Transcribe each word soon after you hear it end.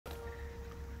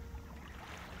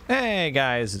Hey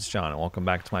guys, it's John and welcome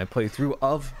back to my playthrough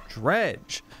of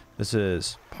Dredge. This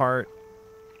is part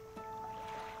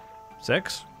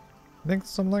 6? I think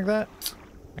something like that.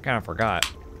 I kind of forgot.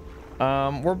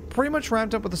 We're pretty much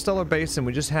wrapped up with the Stellar Basin.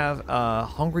 We just have a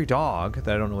hungry dog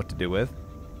that I don't know what to do with.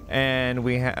 And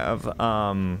we have,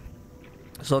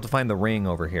 still have to find the ring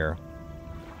over here.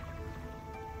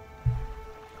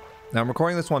 Now I'm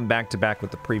recording this one back to back with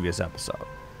the previous episode.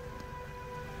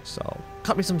 So,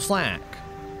 cut me some slack.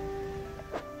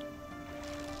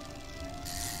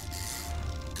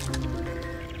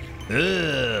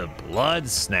 Ugh, blood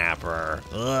snapper.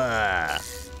 Ugh.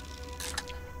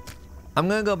 I'm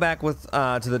gonna go back with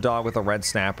to the dog with a red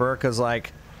snapper because,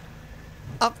 like,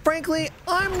 frankly,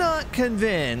 I'm not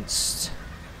convinced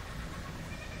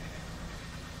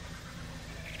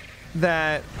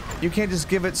that you can't just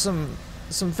give it some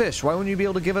fish. Why wouldn't you be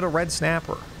able to give it a red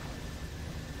snapper?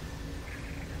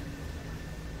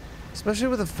 Especially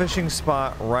with a fishing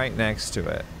spot right next to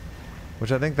it,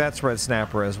 which I think that's red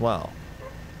snapper as well.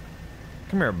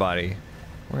 Come here, buddy.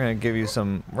 We're gonna give you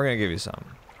some.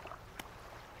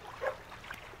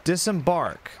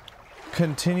 Disembark.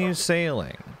 Continue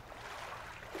sailing.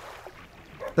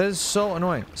 That is so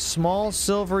annoying. Small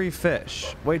silvery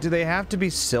fish. Wait, do they have to be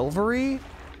silvery?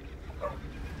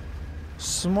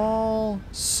 Small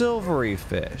silvery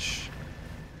fish.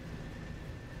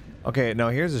 Okay, no,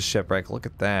 here's a shipwreck. Look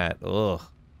at that. Ugh.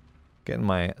 Getting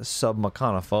my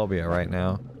submechanophobia right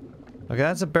now. Okay,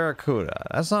 that's a barracuda.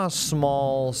 That's not a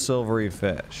small silvery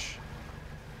fish.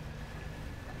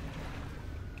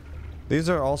 These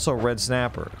are also red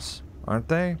snappers, aren't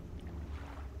they?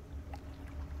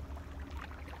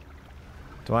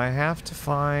 Do I have to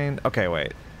find... Okay,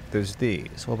 wait. There's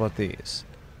these. What about these?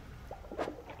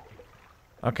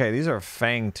 Okay, these are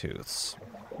fangtooths.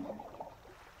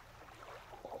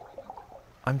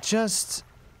 I'm just...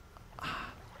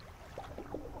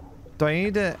 Do I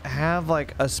need to have,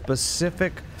 like, a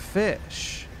specific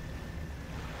fish?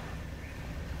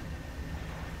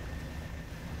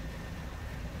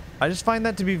 I just find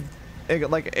that to be,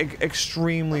 like,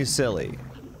 extremely silly.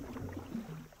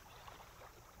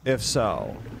 If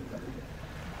so.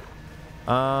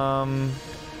 Yeah,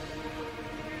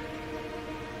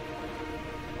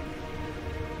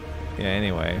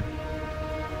 anyway.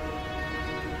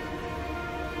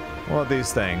 What are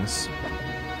these things?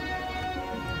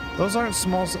 Those aren't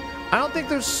small... I don't think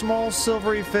there's small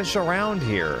silvery fish around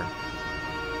here.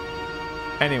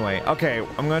 Anyway, okay,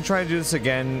 I'm gonna try to do this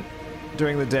again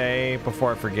during the day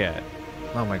before I forget.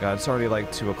 Oh my god, it's already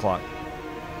like 2 o'clock.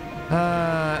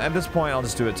 At this point, I'll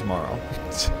just do it tomorrow.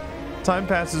 Time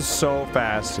passes so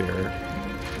fast here.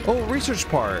 Oh, research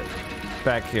part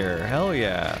back here. Hell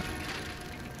yeah.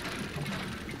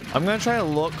 I'm gonna try to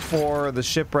look for the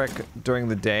shipwreck during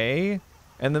the day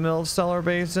in the middle of Stellar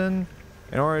Basin.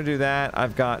 In order to do that,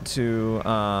 I've got to,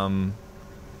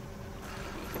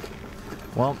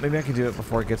 well, maybe I can do it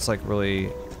before it gets, like, really...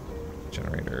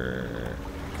 Generator...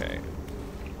 Okay.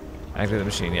 Activate the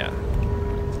machine, yeah.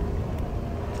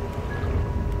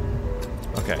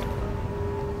 Okay.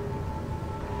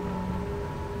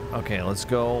 Okay, let's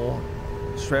go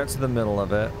straight to the middle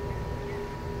of it.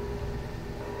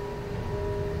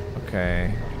 Okay.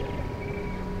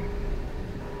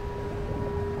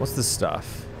 What's this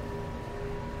stuff?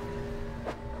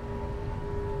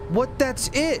 What? That's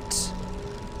it?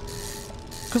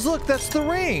 Because look, that's the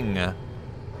ring.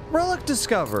 Relic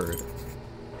discovered.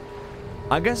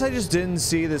 I guess I just didn't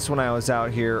see this when I was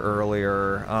out here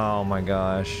earlier. Oh my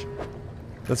gosh.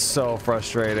 That's so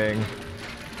frustrating.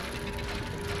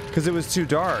 Because it was too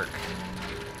dark.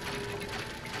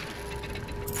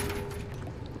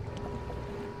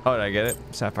 Oh, did I get it?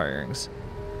 Sapphire earrings.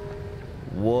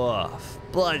 Woof.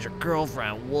 Blood your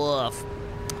girlfriend. Woof.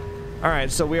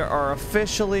 Alright, so we are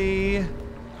officially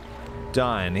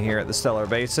done here at the Stellar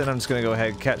Basin. I'm just gonna go ahead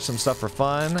and catch some stuff for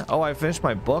fun. Oh, I finished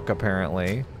my book,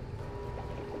 apparently.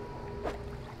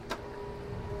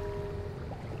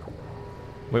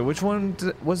 Wait, which one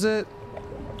was it?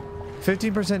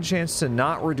 15% chance to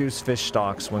not reduce fish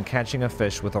stocks when catching a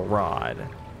fish with a rod.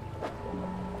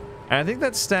 And I think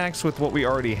that stacks with what we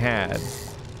already had,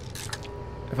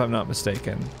 if I'm not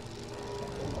mistaken.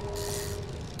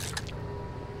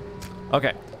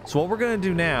 Okay, so what we're gonna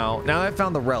do now that I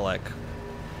found the relic,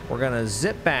 we're gonna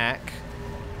zip back.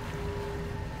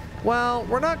 Well,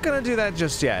 we're not gonna do that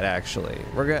just yet, actually.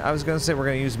 I was gonna say we're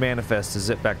gonna use manifest to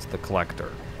zip back to the collector.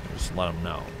 Just let him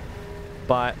know.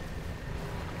 But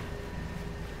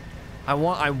I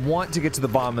want to get to the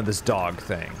bottom of this dog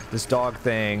thing. This dog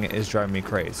thing is driving me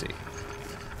crazy.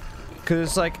 Because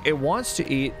it's like, it wants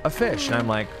to eat a fish. And I'm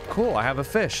like, cool, I have a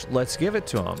fish. Let's give it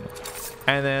to him.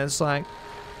 And then it's like,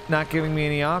 not giving me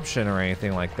any option or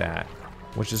anything like that.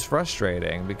 Which is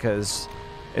frustrating because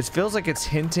it feels like it's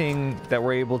hinting that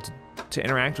we're able to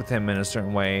interact with him in a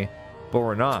certain way, but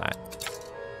we're not.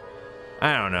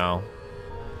 I don't know.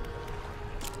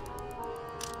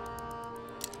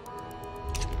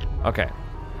 Okay.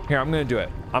 Here, I'm gonna do it.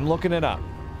 I'm looking it up.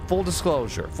 Full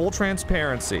disclosure, full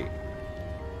transparency.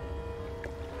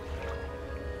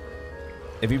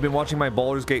 If you've been watching my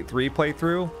Baldur's Gate 3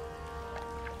 playthrough,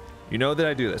 you know that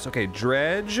I do this. Okay,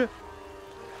 Dredge,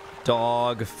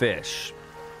 dog, fish.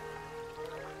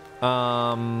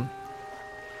 Dredge,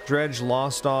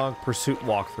 lost dog, pursuit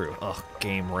walkthrough. Ugh,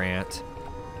 game rant.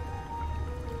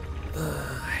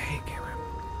 Ugh, I hate game rant.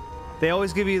 They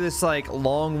always give you this like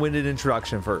long-winded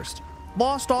introduction first.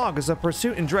 Lost dog is a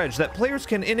pursuit in Dredge that players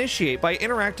can initiate by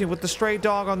interacting with the stray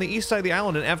dog on the east side of the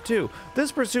island in F2.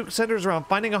 This pursuit centers around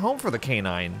finding a home for the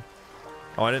canine.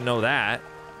 Oh, I didn't know that.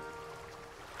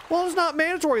 Well, it's not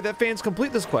mandatory that fans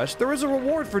complete this quest. There is a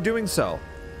reward for doing so.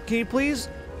 Can you please?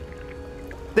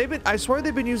 I swear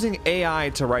they've been using AI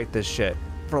to write this shit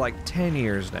for like 10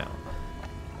 years now.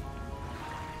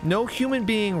 No human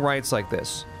being writes like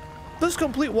this. This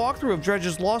complete walkthrough of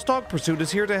Dredge's Lost Dog Pursuit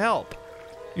is here to help.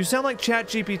 You sound like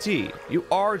ChatGPT. You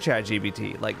are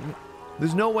ChatGPT. Like,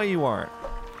 there's no way you aren't.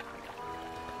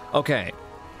 Okay.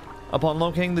 Upon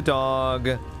locating the dog,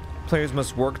 players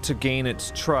must work to gain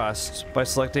its trust by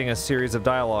selecting a series of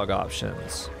dialogue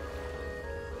options.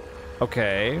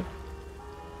 Okay.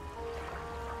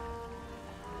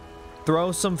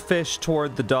 Throw some fish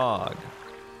toward the dog.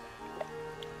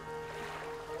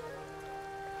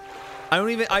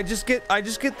 I just get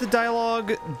the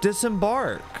dialogue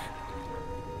disembark.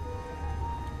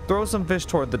 Throw some fish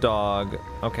toward the dog.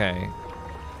 Okay.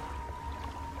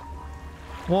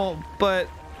 Well, but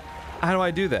how do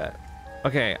I do that?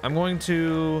 Okay, I'm going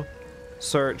to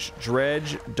search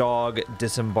Dredge dog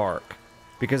disembark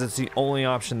because it's the only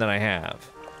option that I have.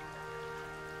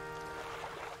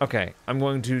 Okay, I'm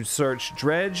going to search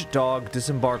Dredge dog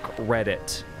disembark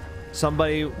Reddit.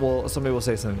 Somebody will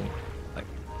say something. Like,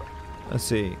 let's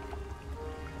see.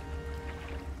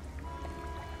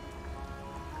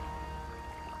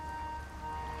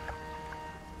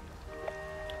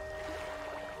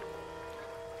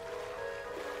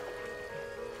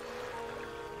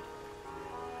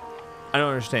 I don't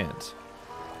understand.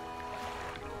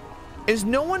 Is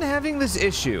no one having this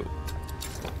issue?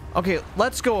 Okay,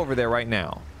 let's go over there right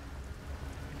now.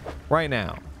 Right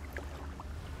now.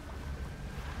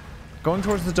 Going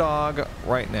towards the dog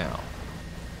right now.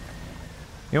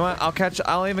 You know what?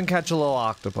 I'll even catch a little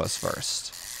octopus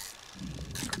first.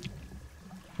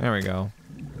 There we go.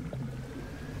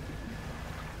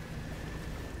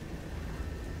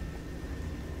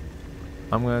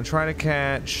 I'm gonna try to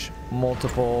catch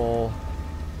multiple.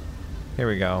 Here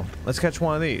we go. Let's catch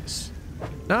one of these.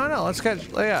 No, let's catch,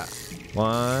 yeah.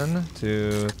 1,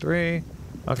 2, 3.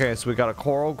 Okay, so we got a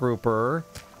coral grouper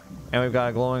and we've got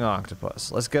a glowing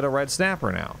octopus. Let's get a red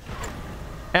snapper now.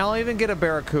 And I'll even get a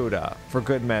barracuda for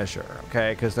good measure,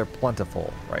 okay? Because they're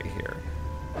plentiful right here.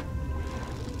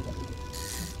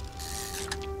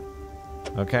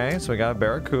 Okay, so we got a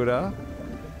barracuda.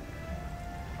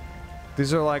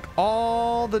 These are like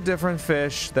all the different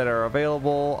fish that are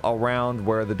available around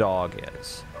where the dog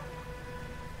is.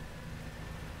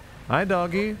 Hi,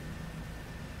 doggy.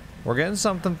 We're getting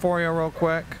something for you real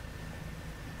quick.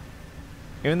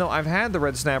 Even though I've had the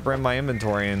red snapper in my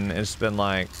inventory and it's been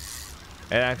like,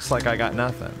 it acts like I got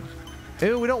nothing.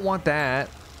 Ew, we don't want that.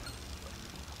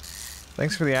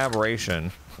 Thanks for the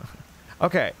aberration.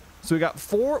 Okay, so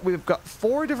we've got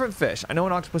four different fish. I know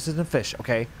an octopus isn't a fish,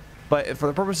 okay? But for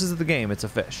the purposes of the game, it's a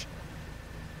fish.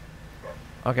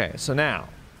 Okay, so now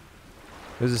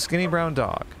there's a skinny brown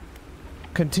dog.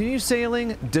 Continue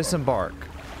sailing, disembark.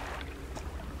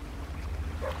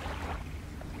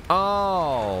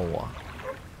 Oh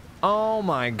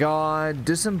my god,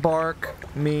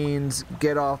 disembark means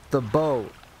get off the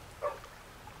boat.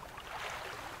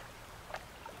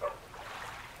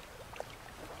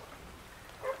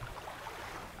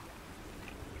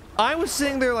 I was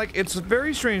sitting there like, it's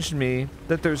very strange to me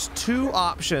that there's two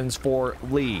options for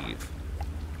leave.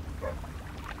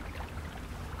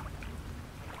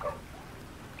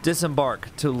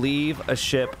 Disembark, to leave a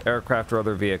ship, aircraft, or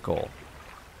other vehicle.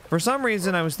 For some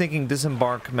reason, I was thinking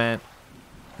disembark meant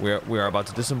we are about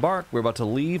to disembark, we're about to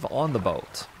leave on the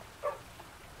boat.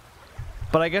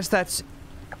 But I guess that's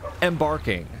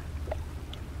embarking.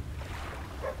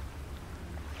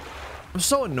 I'm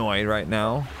so annoyed right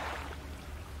now.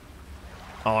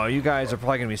 Oh, you guys are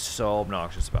probably gonna be so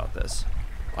obnoxious about this.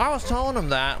 I was telling him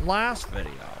that last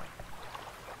video.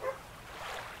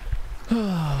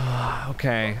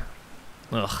 Okay.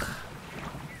 Ugh.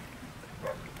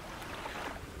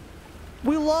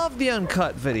 We love the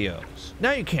uncut videos.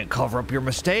 Now you can't cover up your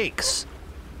mistakes.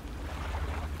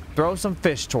 Throw some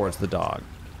fish towards the dog.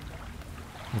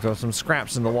 Throw some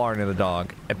scraps in the water near the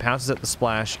dog. It pounces at the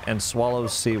splash and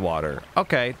swallows seawater.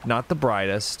 Okay, not the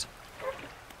brightest.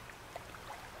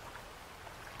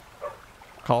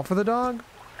 Call for the dog?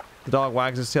 The dog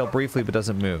wags his tail briefly but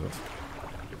doesn't move.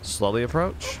 Slowly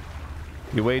approach.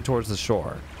 You wade towards the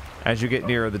shore. As you get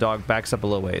nearer, the dog backs up a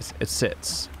little ways. It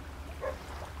sits.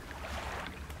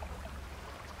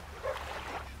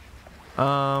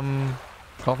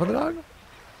 Call for the dog?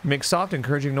 You make soft,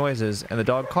 encouraging noises, and the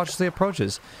dog cautiously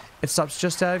approaches. It stops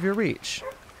just out of your reach.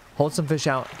 Hold some fish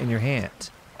out in your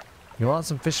hand. You hold out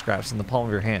some fish scraps in the palm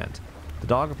of your hand. The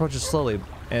dog approaches slowly,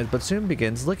 but soon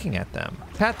begins licking at them.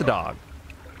 Pat the dog.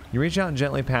 You reach out and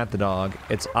gently pat the dog.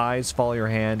 Its eyes follow your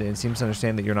hand, and it seems to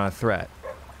understand that you're not a threat.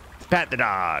 Pat the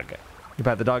dog. You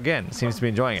pat the dog again. It seems to be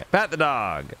enjoying it. Pat the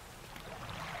dog.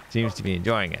 Seems to be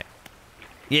enjoying it.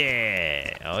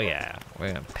 Yeah. Oh, yeah.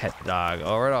 We're going to pet the dog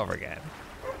over and over again.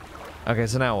 Okay,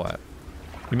 so now what?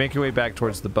 You make your way back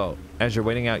towards the boat. As you're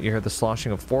wading out, you hear the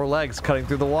sloshing of 4 legs cutting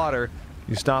through the water.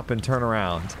 You stop and turn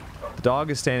around. The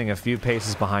dog is standing a few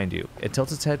paces behind you. It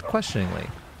tilts its head questioningly.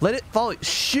 Let it follow you.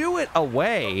 Shoo it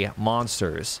away,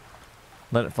 monsters.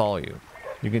 Let it follow you.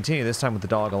 You continue, this time with the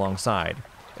dog alongside.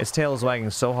 Its tail is wagging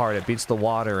so hard it beats the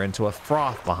water into a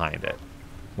froth behind it.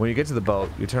 When you get to the boat,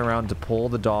 you turn around to pull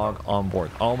the dog on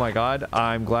board. Oh my god,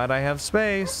 I'm glad I have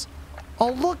space.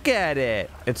 Oh, look at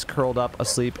it. It's curled up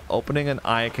asleep, opening an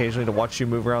eye occasionally to watch you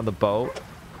move around the boat.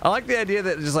 I like the idea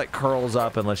that it just like curls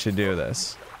up and lets you do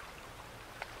this.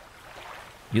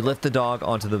 You lift the dog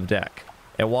onto the deck.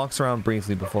 It walks around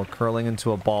briefly before curling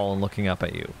into a ball and looking up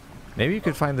at you. Maybe you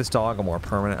could find this dog a more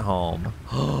permanent home.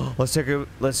 Let's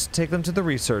take them to the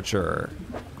researcher.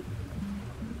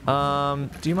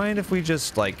 Do you mind if we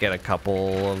just like get a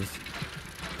couple of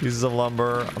pieces of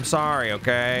lumber? I'm sorry,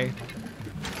 okay?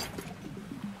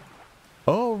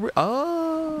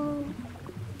 Oh,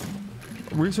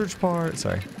 research part.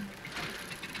 Sorry.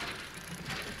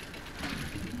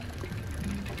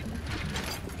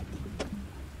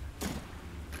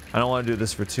 I don't want to do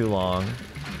this for too long.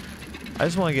 I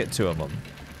just want to get 2 of them.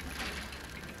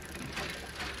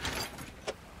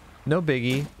 No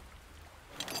biggie.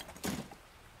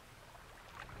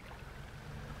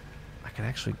 I can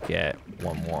actually get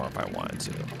 1 more if I wanted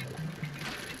to.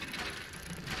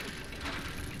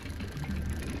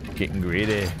 Getting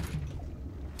greedy.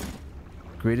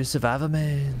 Greedy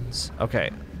survivormans.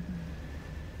 Okay.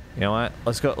 You know what?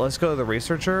 Let's go to the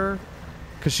researcher.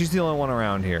 Because she's the only one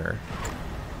around here.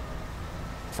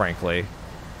 Frankly.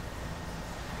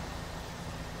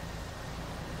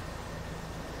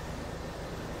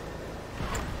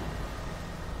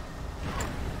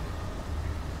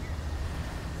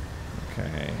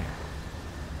 Okay.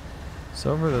 It's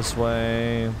over this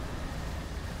way.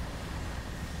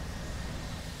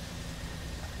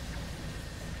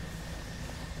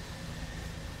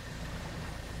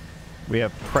 We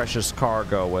have precious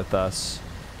cargo with us.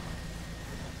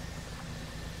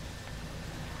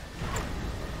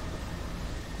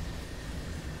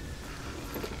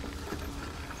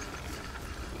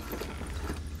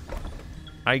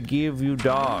 I give you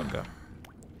dog.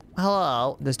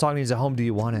 Hello, this dog needs a home. Do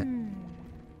you want it?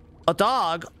 A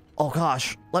dog? Oh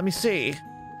gosh, let me see.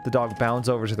 The dog bounds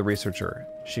over to the researcher.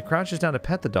 She crouches down to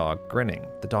pet the dog, grinning.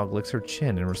 The dog licks her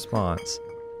chin in response.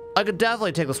 I could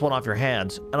definitely take this one off your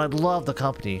hands, and I'd love the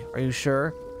company. Are you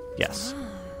sure? Yes.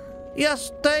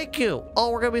 Yes, thank you.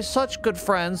 Oh, we're gonna be such good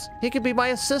friends. He could be my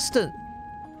assistant.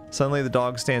 Suddenly, the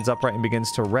dog stands upright and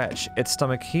begins to retch, its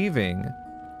stomach heaving.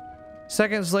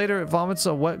 Seconds later, it vomits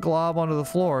a wet glob onto the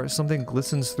floor. Something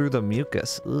glistens through the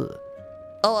mucus. Ugh.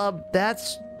 Oh,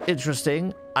 that's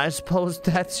interesting. I suppose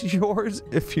that's yours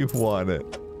if you want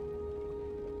it.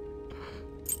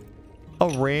 A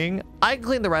ring? I can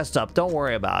clean the rest up. Don't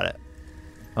worry about it.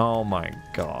 Oh my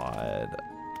god.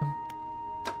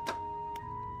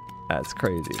 That's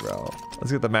crazy, bro.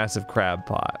 Let's get the massive crab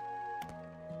pot.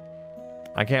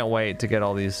 I can't wait to get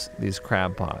all these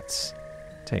crab pots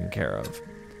taken care of.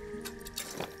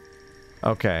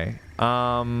 Okay.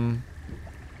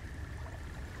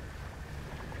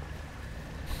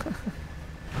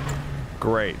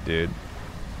 Great, dude.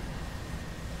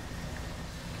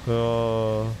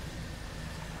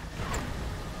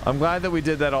 I'm glad that we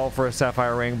did that all for a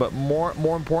sapphire ring, but more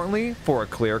importantly, for a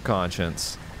clear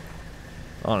conscience.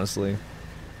 Honestly.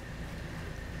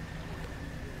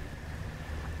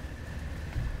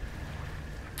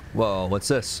 Whoa, what's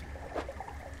this?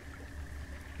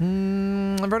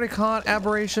 I've already caught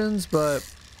aberrations, but...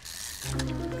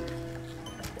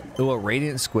 Ooh, a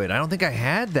radiant squid. I don't think I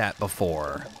had that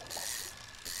before.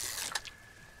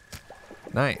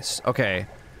 Nice. Okay.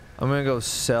 I'm gonna go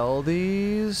sell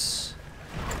these.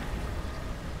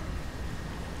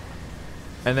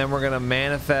 And then we're gonna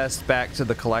manifest back to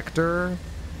the collector.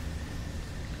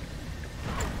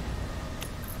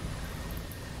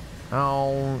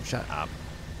 Oh, shut up.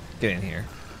 Get in here.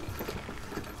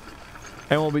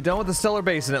 And we'll be done with the stellar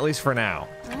basin, at least for now.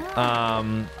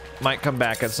 Might come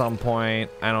back at some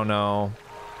point. I don't know.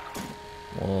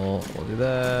 We'll do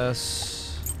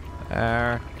this.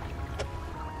 There.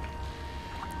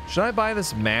 Should I buy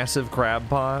this massive crab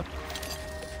pot?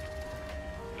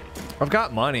 I've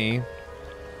got money.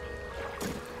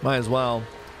 Might as well.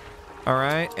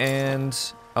 Alright, and...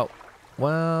 Oh,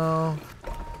 well...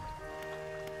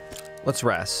 Let's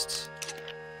rest.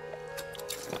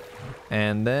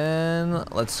 And then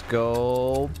let's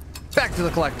go back to the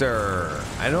collector.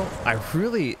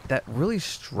 That really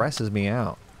stresses me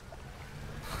out.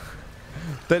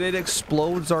 That it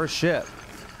explodes our ship.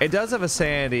 It does have a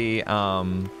sanity,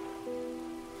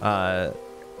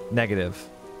 negative,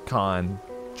 con,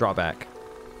 drawback.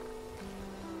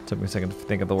 Took me a second to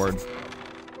think of the word.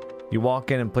 You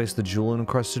walk in and place the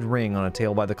jewel-encrusted ring on a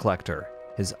table by the collector.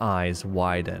 His eyes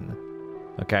widen.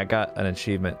 Okay, I got an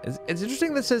achievement. It's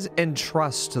interesting that says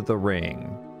entrust the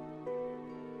ring.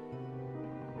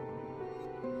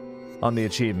 On the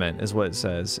achievement is what it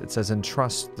says. It says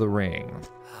entrust the ring.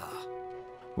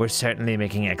 We're certainly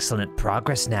making excellent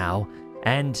progress now,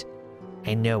 and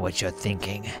I know what you're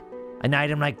thinking. An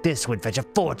item like this would fetch a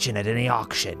fortune at any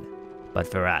auction. But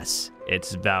for us,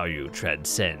 its value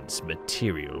transcends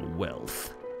material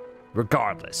wealth.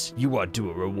 Regardless, you are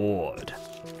due a reward.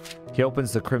 He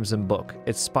opens the crimson book,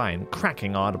 its spine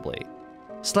cracking audibly.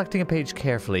 Selecting a page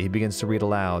carefully, he begins to read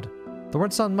aloud. The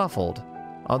words sound muffled,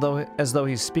 as though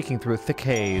he's speaking through a thick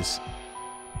haze.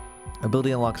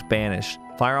 Ability unlocks Banish.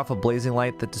 Fire off a blazing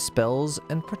light that dispels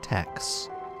and protects.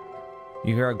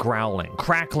 You hear a growling,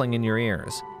 crackling in your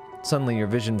ears. Suddenly your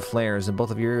vision flares and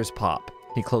both of your ears pop.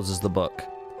 He closes the book.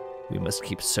 We must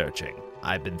keep searching.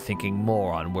 I've been thinking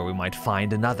more on where we might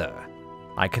find another.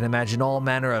 I can imagine all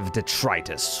manner of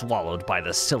detritus swallowed by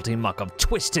the silty muck of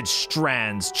twisted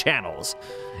Strand's channels.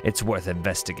 It's worth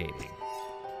investigating.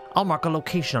 I'll mark a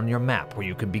location on your map where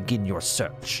you can begin your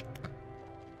search.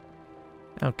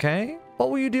 Okay.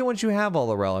 What will you do once you have all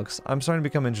the relics? I'm starting to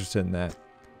become interested in that.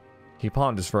 He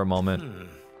ponders for a moment.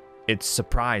 It's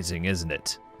surprising, isn't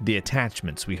it? The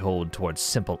attachments we hold towards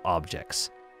simple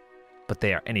objects. But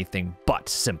they are anything but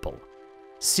simple.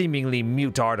 Seemingly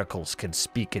mute articles can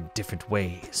speak in different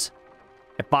ways.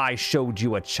 If I showed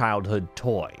you a childhood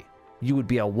toy, you would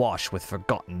be awash with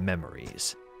forgotten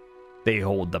memories. They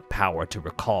hold the power to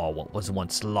recall what was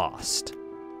once lost.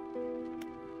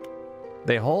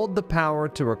 They hold the power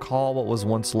to recall what was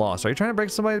once lost. Are you trying to bring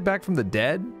somebody back from the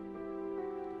dead?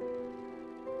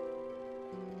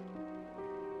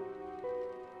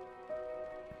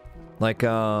 Like,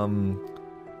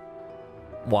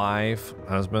 wife,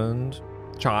 husband,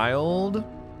 child,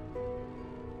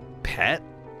 pet?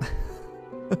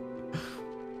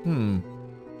 Maybe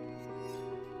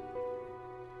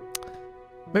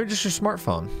just your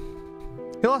smartphone.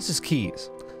 He lost his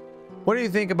keys. What do you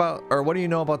think about, or what do you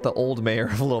know about the old mayor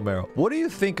of Little Merrow? What do you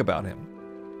think about him?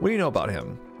 What do you know about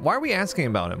him? Why are we asking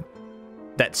about him?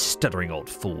 That stuttering old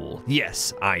fool.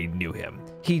 Yes, I knew him.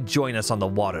 He'd join us on the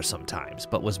water sometimes,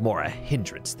 but was more a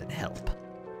hindrance than help.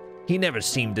 He never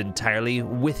seemed entirely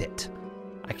with it.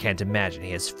 I can't imagine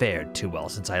he has fared too well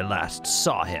since I last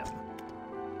saw him.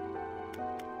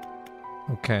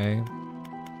 Okay.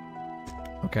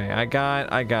 Okay, I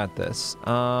got this.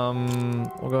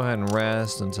 We'll go ahead and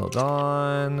rest until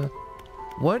dawn.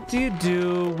 What do you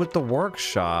do with the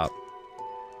workshop?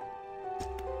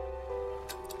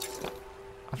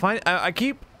 I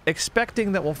keep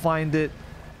expecting that we'll find it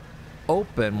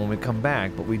open when we come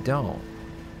back, but we don't.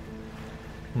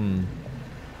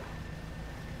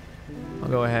 I'll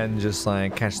go ahead and just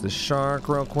like catch the shark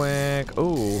real quick.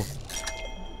 Ooh.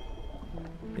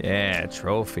 Yeah,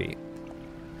 trophy.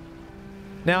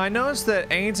 Now I noticed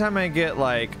that anytime I get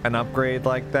like an upgrade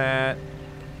like that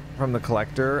from the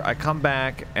collector, I come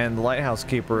back and the lighthouse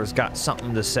keeper's got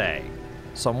something to say.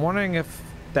 So I'm wondering if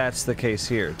that's the case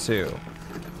here too.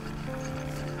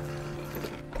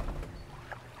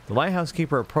 The lighthouse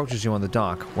keeper approaches you on the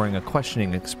dock, wearing a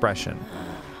questioning expression.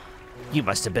 You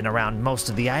must have been around most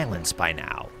of the islands by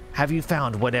now. Have you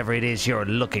found whatever it is you're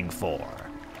looking for?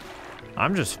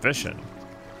 I'm just fishing.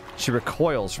 She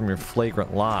recoils from your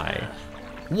flagrant lie.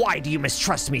 Why do you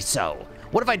mistrust me so?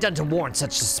 What have I done to warrant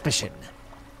such suspicion?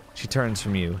 She turns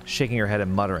from you, shaking her head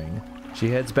and muttering. She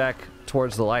heads back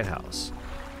towards the lighthouse.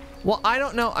 Well, I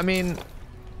don't know. I mean...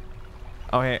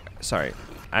 Oh, hey, sorry.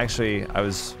 Actually,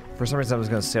 for some reason, I was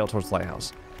going to sail towards the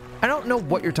lighthouse. I don't know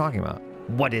what you're talking about.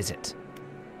 What is it?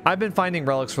 I've been finding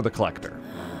relics for the collector.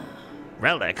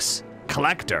 Relics?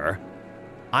 Collector?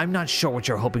 I'm not sure what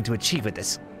you're hoping to achieve with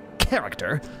this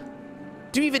character.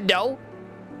 Do you even know?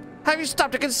 Have you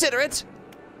stopped to consider it?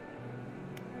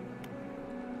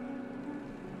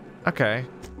 Okay.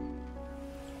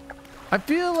 I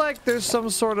feel like there's some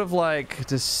sort of, like,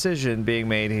 decision being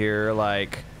made here,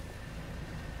 like...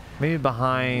 Maybe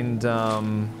behind,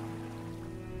 Ooh,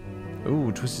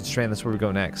 Twisted Strand, that's where we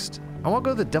go next. I want to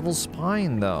go to the Devil's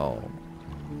Spine, though.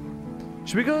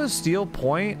 Should we go to Steel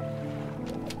Point?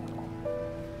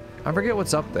 I forget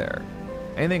what's up there.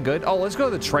 Anything good? Oh, let's go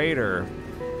to the Trader.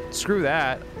 Screw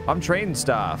that. I'm trading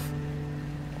stuff.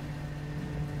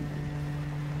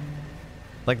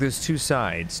 Like, there's two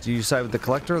sides. Do you side with the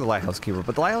Collector or the Lighthouse Keeper?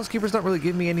 But the Lighthouse Keeper's not really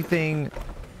giving me anything,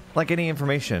 like any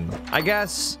information. I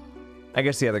guess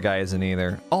the other guy isn't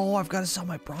either. Oh, I've got to sell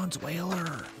my Bronze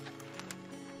Whaler.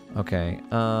 Okay,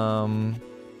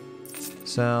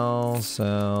 sell.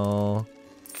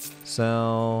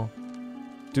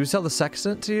 Do we sell the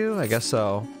Sextant to you? I guess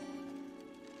so.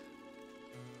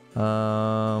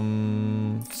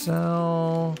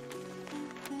 Sell.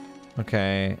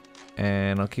 Okay,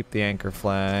 and I'll keep the anchor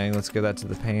flag. Let's give that to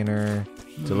the painter.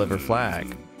 Deliver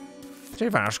flag. So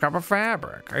you found a scrap of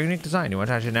fabric. A unique design. You want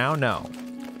to touch it now? No.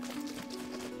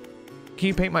 Can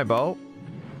you paint my boat?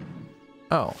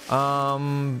 Oh,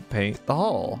 paint the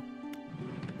hull.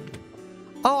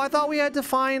 Oh, I thought we had to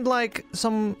find, like,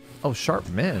 some... Oh, sharp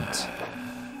mint.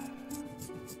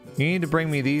 You need to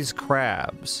bring me these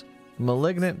crabs.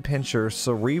 Malignant pincher,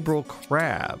 cerebral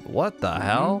crab. What the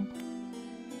hell?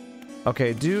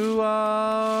 Okay, do,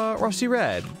 rusty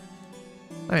red.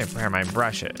 Let me prepare my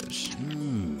brushes.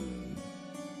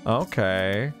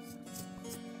 Okay.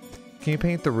 Can you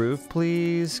paint the roof,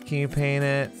 please? Can you paint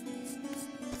it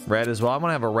red as well? I want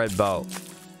to have a red boat.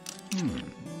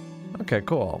 Okay,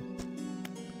 cool.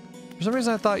 For some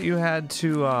reason, I thought you had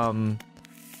to,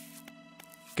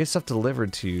 get stuff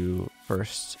delivered to you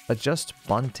first. Adjust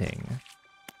bunting.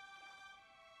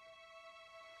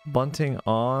 Bunting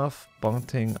off,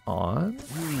 bunting on?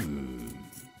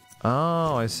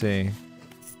 Oh, I see.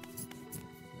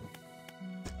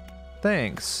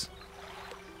 Thanks.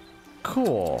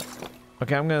 Cool.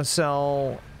 Okay, I'm gonna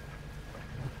sell...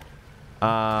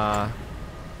 I'm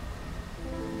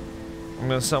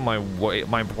gonna sell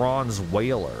my Bronze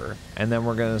Whaler, and then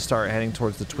we're gonna start heading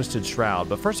towards the Twisted Shroud.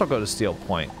 But first I'll go to Steel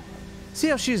Point. See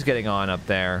how she's getting on up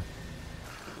there.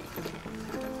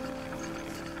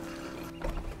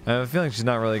 I have a feeling she's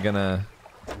not really gonna...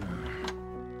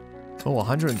 Oh,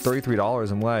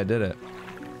 $133. I'm glad I did it.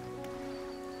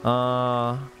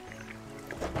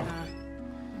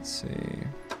 Let's see.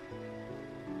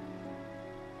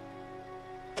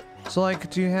 So,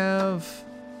 like, do you have...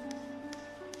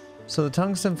 So the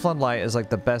tungsten floodlight is like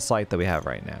the best light that we have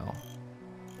right now.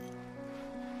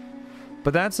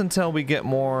 But that's until we get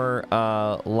more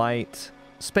light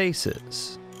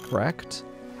spaces, correct?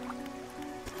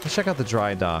 Let's check out the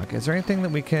dry dock. Is there anything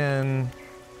that we can...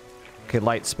 Okay,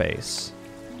 light space.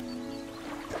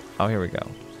 Oh, here we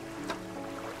go.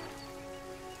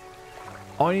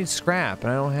 Oh, I need scrap,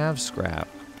 and I don't have scrap.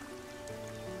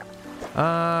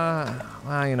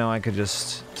 Well, you know, I could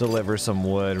just deliver some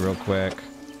wood real quick.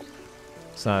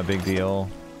 It's not a big deal.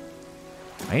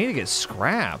 I need to get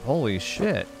scrap. Holy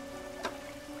shit.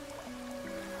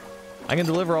 I can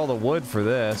deliver all the wood for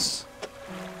this.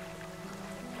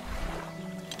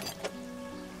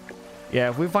 Yeah,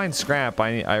 if we find scrap,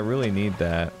 I really need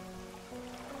that.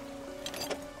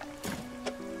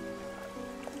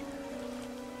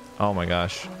 Oh my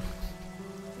gosh.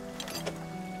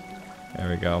 There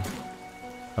we go.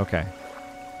 Okay.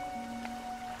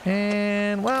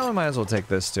 And, well, I might as well take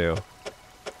this too.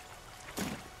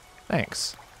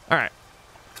 Thanks. Alright.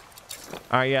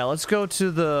 Alright, yeah, let's go to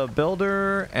the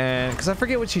builder, and... Because I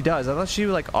forget what she does. I thought she,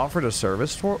 like, offered a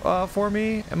service for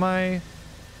me. Am I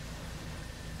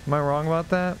wrong about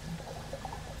that?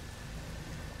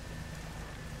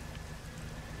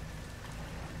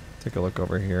 Take a look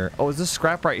over here. Oh, is this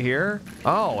scrap right here?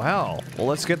 Oh, hell. Well,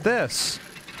 let's get this.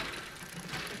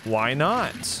 Why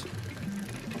not?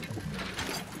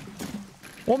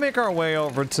 We'll make our way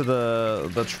over to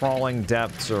the trawling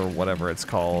depths, or whatever it's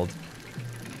called.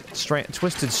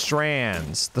 Twisted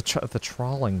Strands. The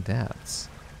trawling depths.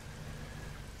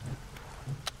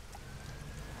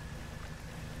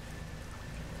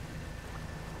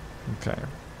 Okay.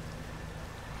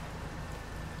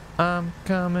 I'm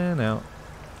coming out.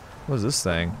 What is this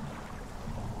thing?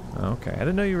 Okay, I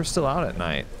didn't know you were still out at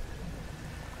night.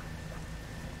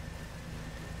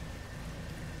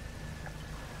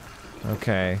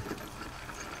 Okay.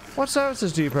 What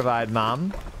services do you provide,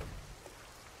 Mom?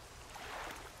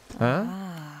 Huh?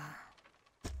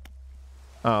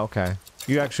 Oh, okay.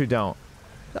 You actually don't.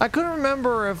 I couldn't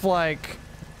remember if, like,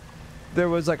 there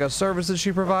was, like, a service that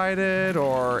she provided,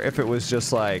 or if it was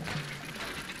just, like,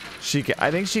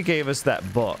 I think she gave us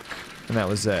that book, and that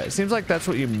was it. It seems like that's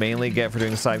what you mainly get for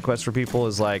doing side quests for people,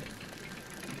 is, like,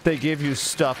 they give you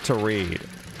stuff to read.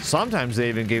 Sometimes they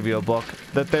even give you a book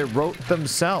that they wrote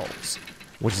themselves,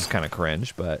 which is kind of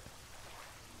cringe, but...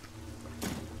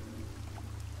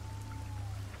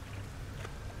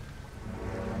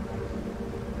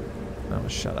 Oh,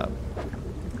 shut up.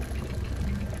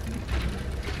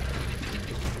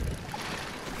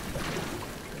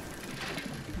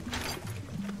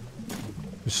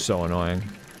 It's so annoying.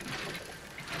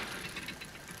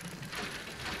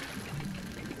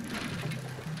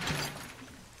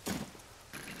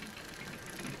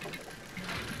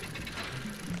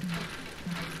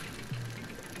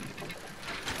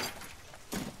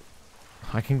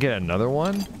 I can get another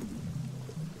one?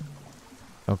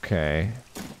 Okay.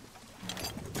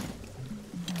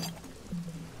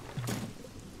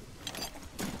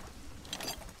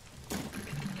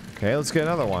 Okay, let's get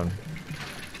another one.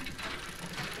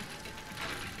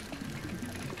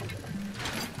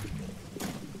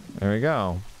 There we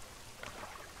go.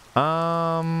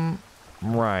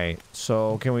 Right.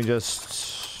 So can we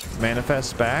just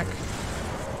manifest back?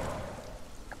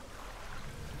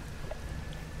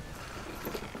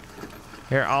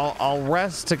 Here, I'll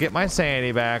rest to get my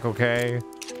sanity back, okay?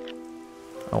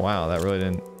 Oh wow, that really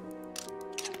didn't...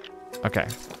 Okay.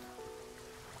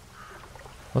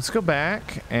 Let's go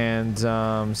back and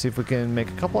see if we can make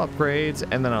a couple upgrades,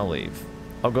 and then I'll leave.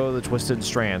 I'll go to the Twisted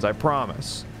Strands, I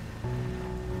promise.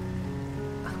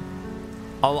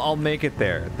 I'll make it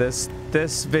there. This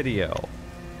video.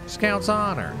 Scout's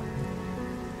honor.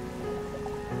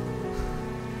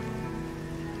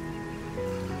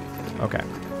 Okay.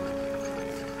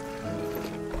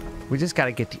 We just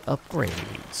gotta get the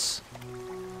upgrades.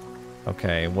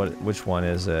 Okay, which one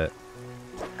is it?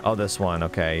 Oh, this one.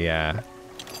 Okay, yeah.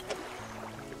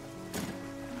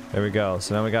 There we go.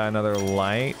 So now we got another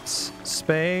light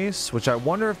space, which I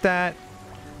wonder if that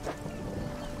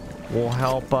will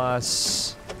help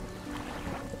us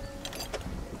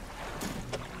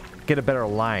get a better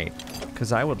light,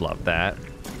 because I would love that.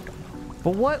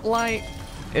 But what light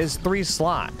is 3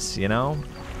 slots, you know?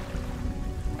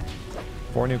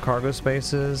 4 new cargo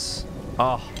spaces.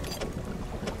 Oh.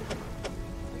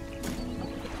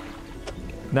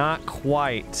 Not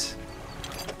quite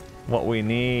what we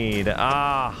need.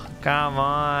 Ah, come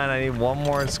on. I need one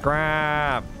more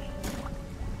scrap.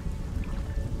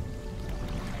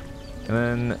 And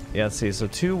then, yeah, let's see. So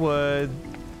 2 wood,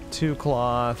 2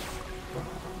 cloth.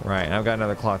 Right, and I've got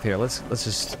another cloth here. Let's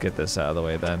just get this out of the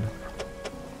way then.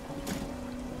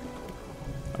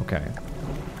 Okay.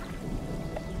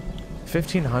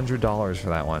 $1,500 for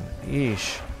that one.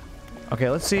 Yeesh. Okay,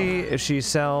 let's see if she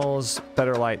sells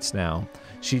better lights now.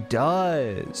 She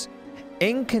does.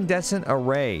 Incandescent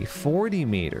array, 40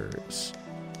 meters.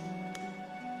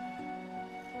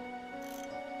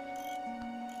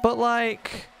 But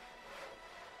like,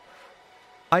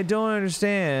 I don't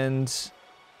understand.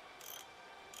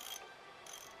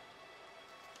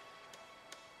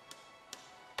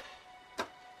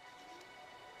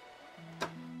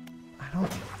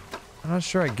 I'm not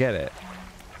sure I get it.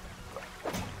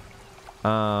 Do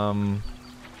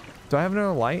I have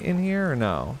another light in here or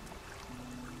no?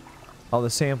 Oh, the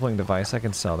sampling device. I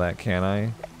can sell that, can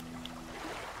I?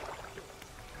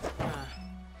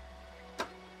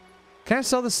 Can I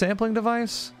sell the sampling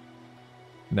device?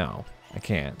 No, I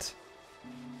can't.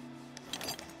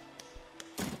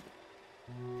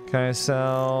 Can I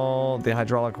sell the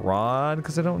hydraulic rod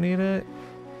because I don't need it?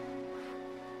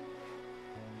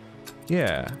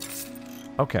 Yeah.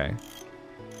 Okay.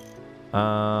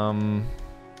 Oh,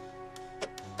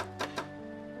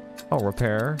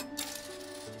 repair.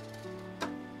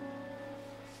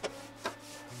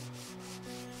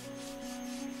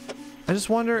 I just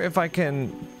wonder if I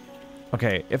can...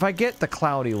 Okay, if I get the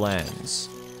cloudy lens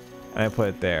and I put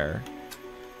it there,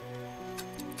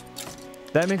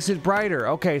 that makes it brighter.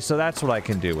 Okay, so that's what I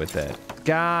can do with it.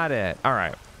 Got it. All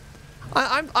right.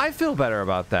 I feel better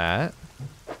about that.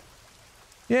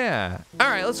 Yeah. All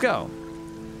right, let's go.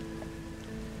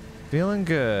 Feeling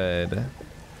good.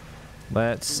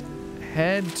 Let's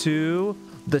head to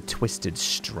the Twisted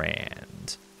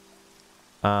Strand.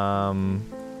 I'm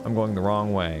going the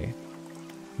wrong way.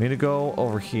 I need to go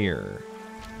over here.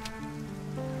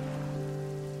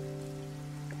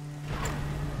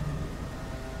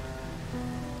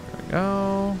 There we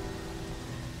go.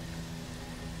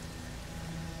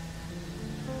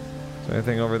 Is there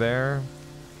anything over there?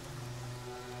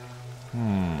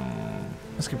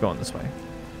 Let's keep going this way.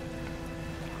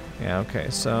 Yeah, okay,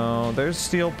 so there's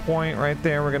Steel Point right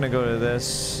there. We're gonna go to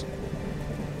this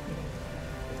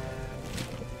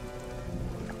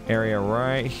area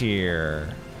right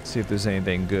here. See if there's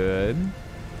anything good.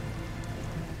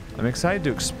 I'm excited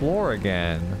to explore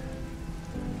again.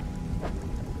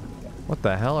 What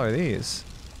the hell are these?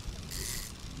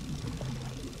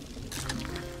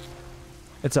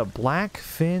 It's a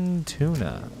blackfin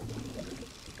tuna.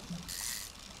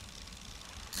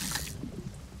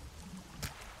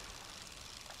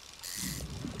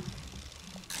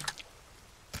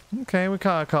 Okay, we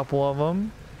caught a couple of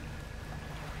them.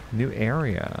 New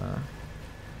area.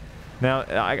 Now,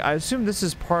 I assume this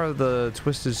is part of the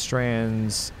Twisted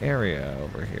Strands area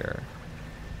over here.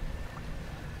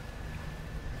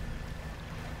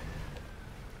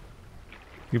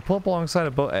 You pull up alongside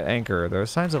a boat at anchor. There are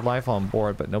signs of life on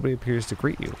board, but nobody appears to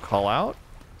greet you. Call out?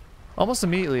 Almost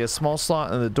immediately, a small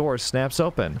slot in the door snaps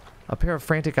open. A pair of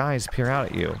frantic eyes peer out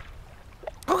at you.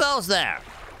 Who goes there?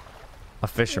 A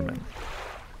fisherman.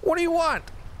 What do you want?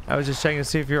 I was just checking to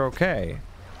see if you're okay.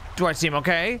 Do I seem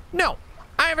okay? No,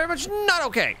 I am very much not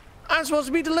okay. I'm supposed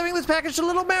to be delivering this package to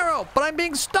Little Marrow, but I'm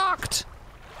being stalked.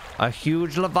 A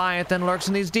huge leviathan lurks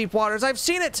in these deep waters. I've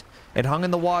seen it. It hung in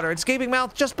the water, its gaping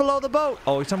mouth just below the boat.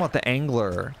 Oh, he's talking about the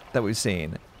angler that we've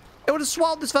seen. It would have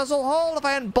swallowed this vessel whole if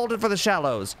I hadn't bolted for the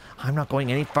shallows. I'm not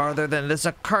going any farther than this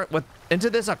into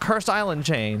this accursed island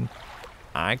chain.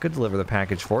 I could deliver the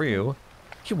package for you.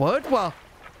 You would? Well,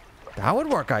 that would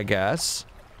work, I guess.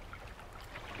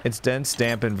 It's dense,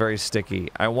 damp, and very sticky.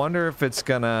 I wonder if it's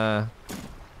gonna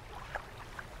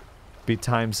be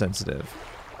time sensitive.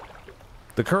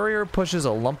 The courier pushes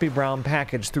a lumpy brown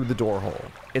package through the door hole.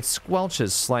 It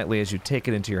squelches slightly as you take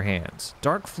it into your hands.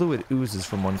 Dark fluid oozes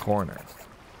from one corner.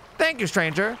 Thank you,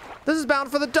 stranger. This is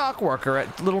bound for the dock worker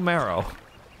at Little Marrow.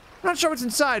 I'm not sure what's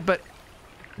inside, but...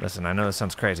 Listen, I know this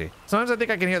sounds crazy. Sometimes I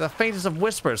think I can hear the faintest of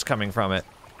whispers coming from it.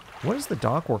 What is the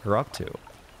dock worker up to?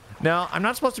 Now, I'm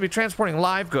not supposed to be transporting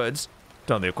live goods.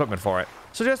 Don't have the equipment for it.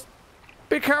 So just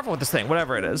be careful with this thing,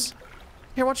 whatever it is.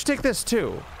 Here, why don't you take this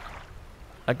too?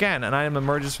 Again, an item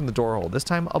emerges from the door hole. This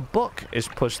time, a book is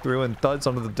pushed through and thuds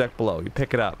onto the deck below. You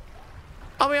pick it up.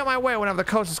 I'll be on my way whenever the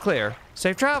coast is clear.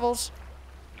 Safe travels.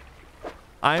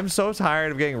 I am so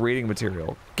tired of getting reading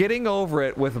material. Getting over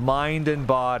it with mind and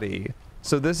body.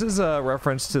 So this is a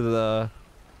reference to the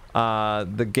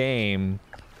game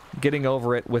Getting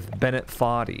Over It with Bennett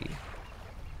Foddy,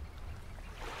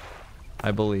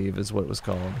 I believe is what it was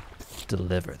called.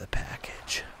 Deliver the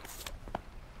package.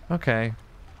 Okay.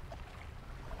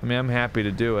 I mean, I'm happy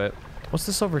to do it. What's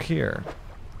this over here?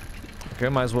 Okay,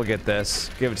 might as well get this.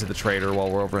 Give it to the trader while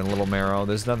we're over in Little Marrow.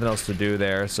 There's nothing else to do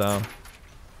there, so...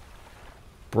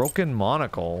 Broken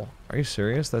monocle. Are you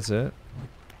serious? That's it?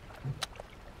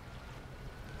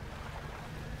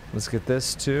 Let's get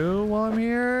this too while I'm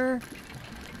here.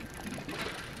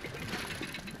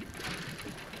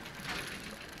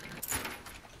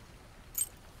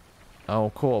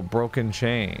 Oh, cool. Broken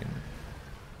chain.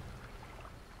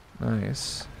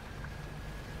 Nice.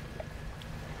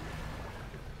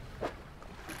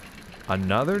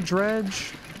 Another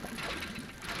dredge?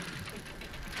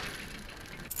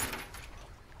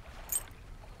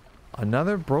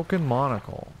 Another broken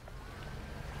monocle.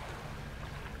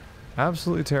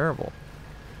 Absolutely terrible.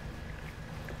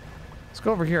 Let's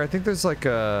go over here. I think there's like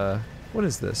a... What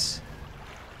is this?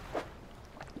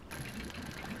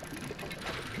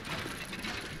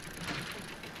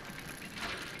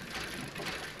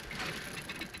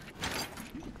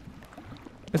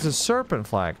 It's a serpent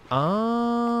flag.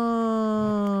 Oh.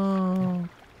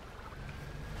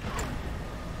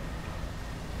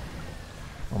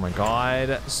 Oh my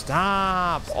god.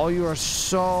 Stop! Oh, you are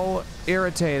so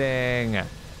irritating.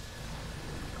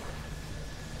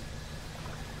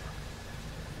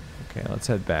 Okay, let's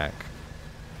head back.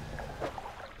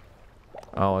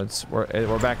 Oh,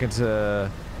 we're back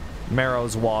into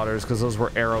Marrow's waters because those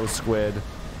were arrow squid.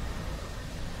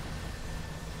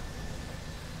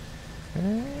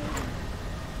 Okay.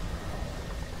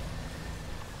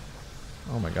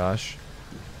 Oh my gosh.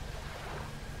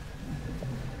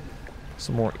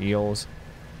 Some more eels.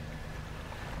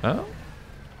 Oh?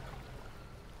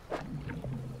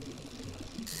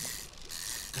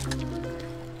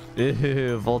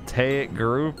 Ew, voltaic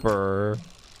grouper.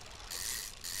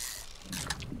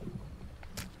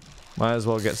 Might as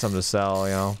well get some to sell,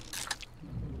 you know.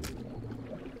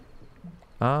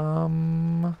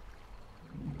 I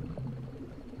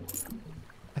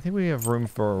think we have room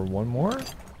for one more.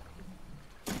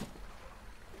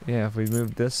 Yeah, if we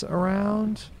move this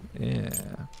around. Yeah.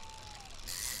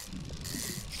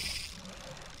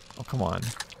 Oh, come on.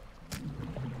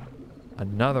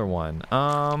 Another one.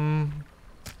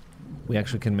 We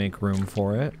actually can make room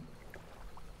for it.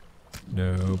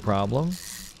 No problem.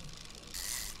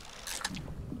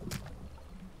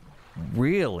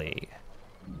 Really?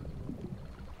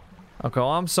 Okay, well,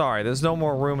 I'm sorry. There's no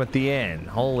more room at the inn.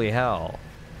 Holy hell.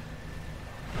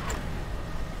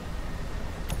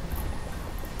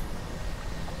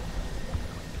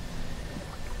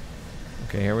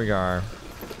 Okay, here we are.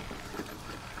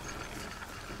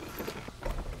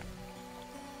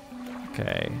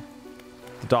 Okay.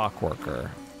 The dock worker.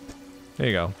 There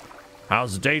you go.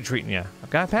 How's the day treating you? I've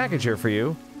got a package here for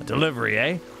you. A delivery,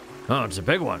 eh? Oh, it's a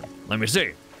big one. Let me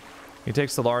see. He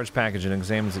takes the large package and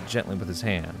examines it gently with his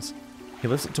hands. He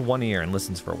lifts it to one ear and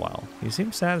listens for a while. He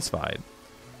seems satisfied.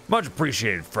 Much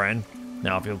appreciated, friend.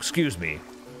 Now, if you'll excuse me,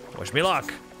 wish me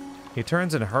luck. He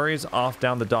turns and hurries off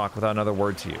down the dock without another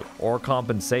word to you, or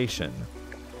compensation.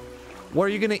 What, are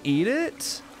you gonna eat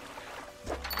it?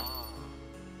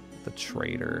 The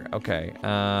trader. Okay.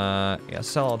 Yeah,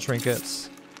 sell all trinkets.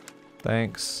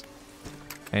 Thanks.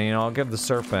 And, you know, I'll give the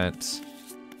serpent.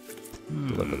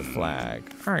 Deliver the flag.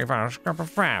 Alright, found a scrap of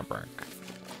fabric.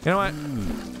 You know what?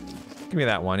 Give me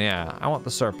that one, yeah. I want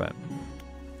the serpent.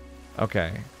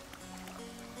 Okay.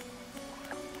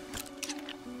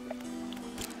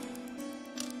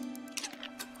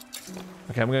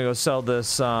 Okay, I'm gonna go sell this,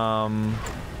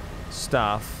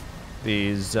 stuff.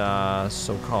 These,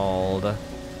 so-called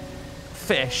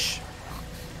fish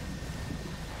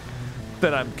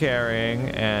that I'm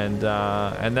carrying, and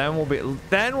then we'll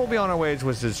be on our way to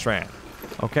Twisted Strand.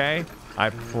 Okay? I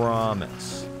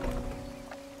promise.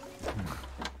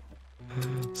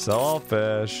 Sell all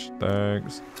fish.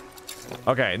 Thanks.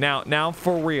 Okay, now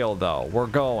for real though, we're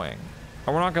going.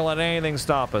 And we're not gonna let anything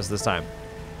stop us this time.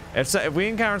 If we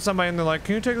encounter somebody and they're like,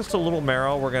 can you take us to Little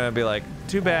Marrow? We're gonna be like,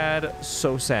 too bad,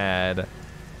 so sad.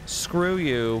 Screw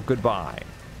you, goodbye.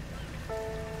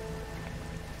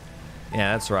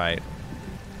 Yeah, that's right.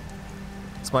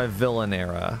 It's my villain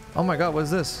era. Oh my god, what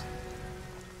is this?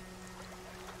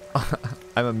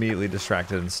 I'm immediately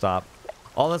distracted and stop.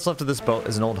 All that's left of this boat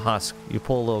is an old husk. You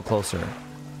pull a little closer.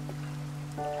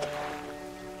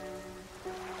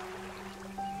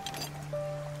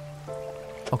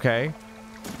 Okay.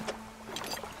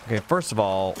 Okay, first of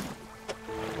all,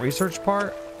 research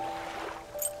part.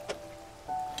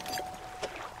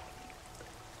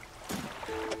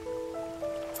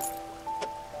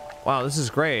 Wow, this is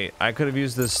great. I could have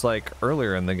used this like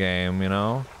earlier in the game, you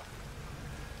know?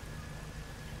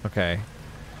 Okay.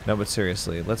 No, but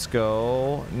seriously, let's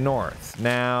go north.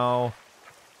 Now,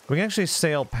 we can actually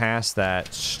sail past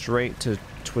that straight to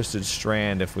Twisted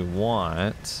Strand if we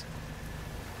want.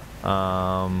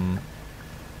 We'll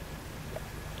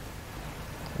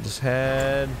just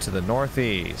head to the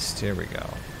northeast. Here we go.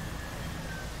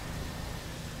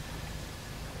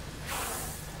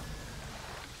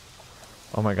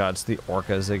 Oh my god, it's the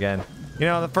orcas again. You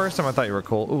know, the first time I thought you were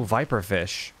cool. Ooh,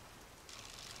 viperfish.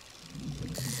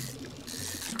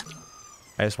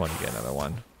 I just wanted to get another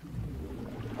one.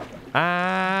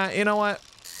 You know what?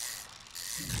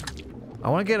 I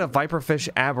want to get a viperfish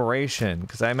aberration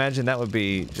because I imagine that would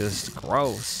be just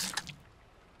gross.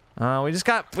 We just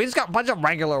got a bunch of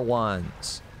regular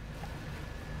ones.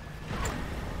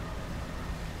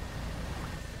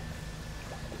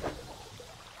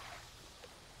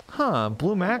 Huh,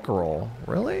 blue mackerel.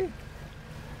 Really?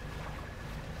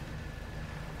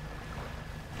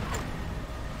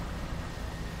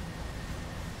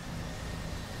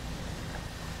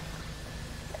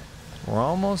 We're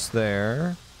almost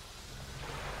there.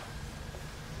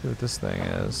 See what this thing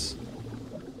is.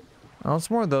 Oh, it's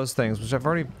more of those things, which I've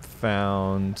already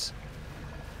found.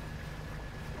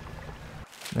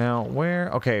 Now, where?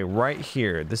 Okay, right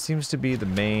here. This seems to be the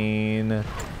main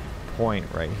point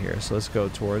right here. So let's go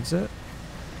towards it.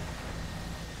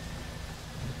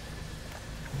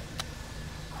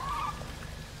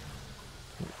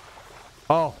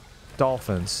 Oh,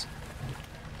 dolphins.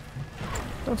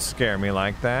 Don't scare me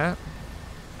like that.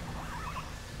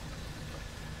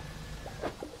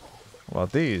 What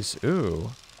about these? Ooh.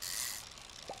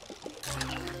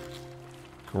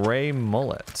 Gray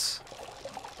mullet.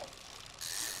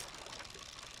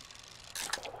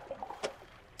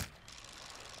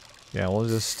 Yeah, we'll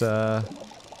just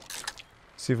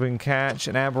see if we can catch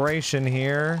an aberration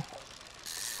here.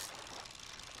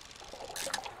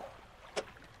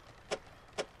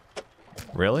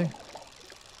 Really?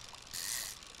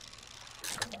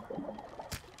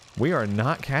 We are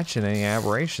not catching any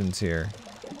aberrations here.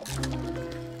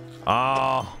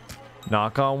 Oh,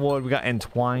 knock on wood. We got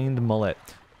entwined mullet.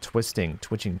 Twisting,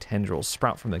 twitching tendrils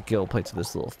sprout from the gill plates of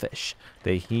this little fish.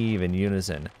 They heave in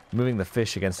unison, moving the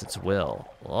fish against its will.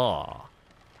 Oh.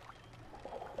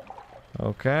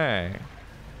 Okay.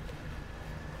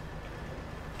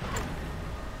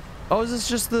 Oh, is this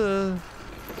just the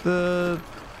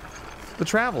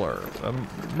traveler,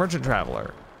 merchant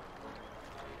traveler?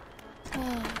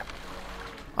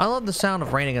 I love the sound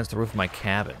of rain against the roof of my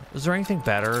cabin. Is there anything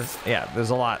better? Yeah,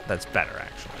 there's a lot that's better,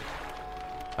 actually.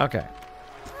 Okay.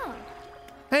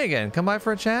 Hey again, come by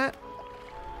for a chat?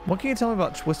 What can you tell me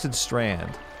about Twisted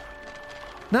Strand?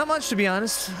 Not much, to be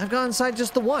honest. I've gone inside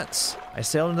just the once. I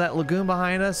sailed into that lagoon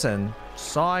behind us and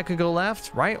saw I could go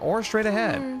left, right, or straight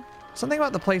ahead. Something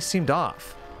about the place seemed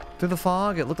off. Through the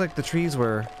fog, it looked like the trees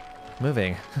were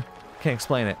moving. Can't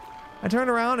explain it. I turned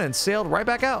around and sailed right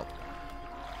back out.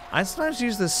 I sometimes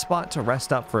use this spot to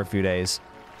rest up for a few days.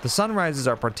 The sunrises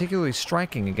are particularly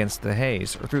striking against the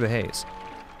haze, or through the haze.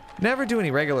 Never do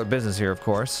any regular business here, of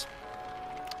course.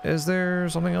 Is there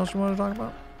something else you want to talk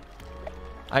about?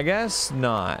 I guess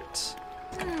not.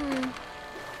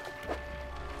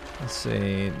 Let's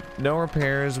see. No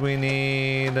repairs we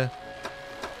need.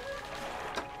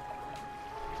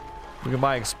 We can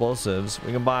buy explosives.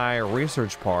 We can buy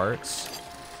research parts,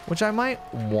 which I might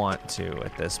want to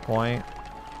at this point.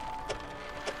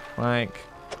 Like,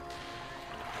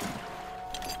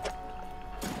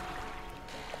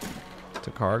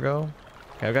 to cargo.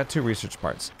 Okay, I've got 2 research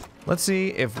parts. Let's see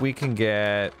if we can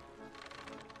get.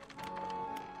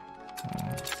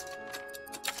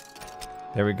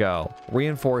 There we go.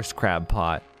 Reinforced crab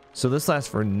pot. So this lasts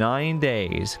for 9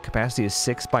 days. Capacity is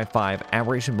 6x5.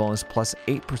 Aberration bonus plus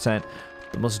 8%.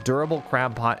 The most durable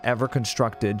crab pot ever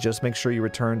constructed. Just make sure you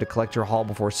return to collect your haul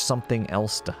before something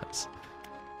else does.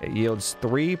 It yields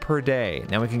 3 per day.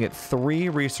 Now we can get 3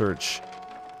 research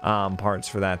parts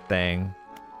for that thing.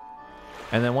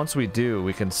 And then once we do,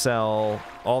 we can sell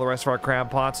all the rest of our crab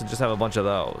pots and just have a bunch of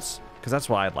those. Because that's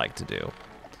what I'd like to do.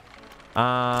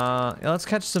 Yeah, let's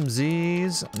catch some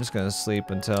Z's. I'm just gonna sleep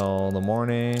until the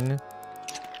morning.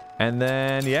 And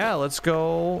then, yeah, let's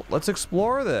go. Let's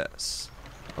explore this.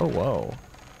 Oh, whoa.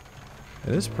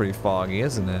 It is pretty foggy,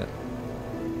 isn't it?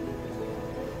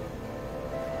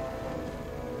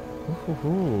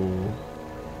 Ooh.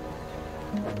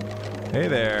 Hey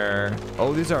there.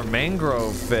 Oh, these are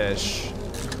mangrove fish.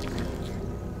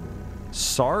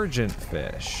 Sergeant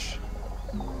fish.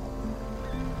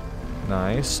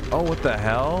 Nice. Oh, what the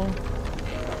hell?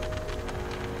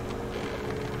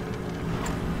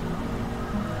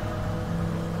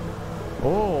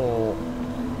 Oh.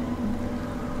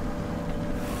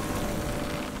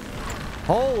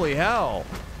 Holy hell.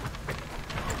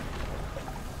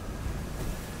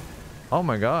 Oh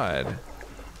my god.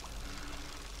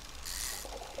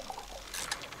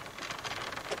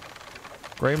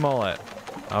 Gray mullet.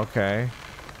 Okay.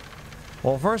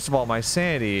 Well, first of all, my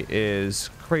sanity is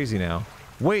crazy now.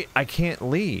 Wait, I can't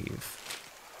leave.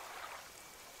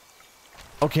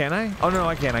 Oh, can I? Oh, no,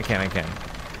 I can.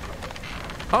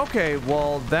 Okay,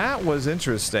 well, that was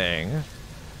interesting.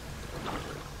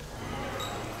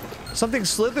 Something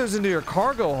slithers into your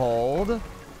cargo hold.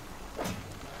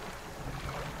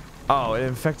 Oh, it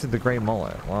infected the gray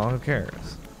mullet. Well, who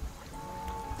cares?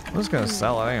 I'm just gonna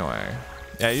sell it anyway.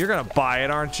 Yeah, you're gonna buy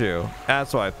it, aren't you?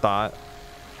 That's what I thought.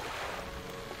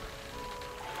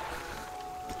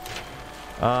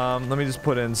 Let me just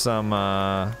put in some,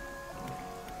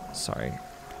 sorry.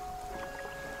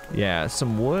 Yeah,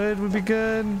 some wood would be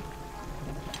good.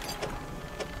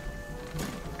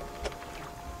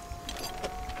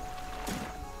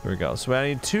 There we go. So I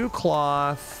need 2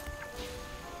 cloth,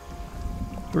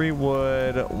 3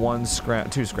 wood, 1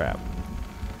 scrap, 2 scrap.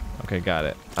 Okay, got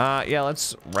it. Yeah,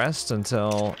 let's rest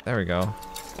until, there we go.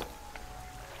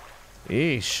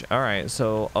 Eesh. All right,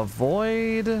 so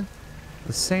avoid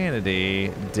the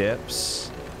sanity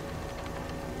dips.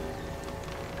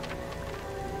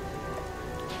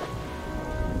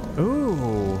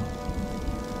 Ooh.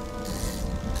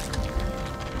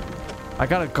 I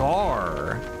got a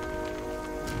gar.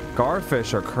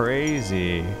 Garfish are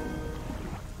crazy.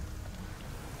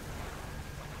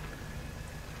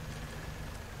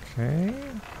 Okay.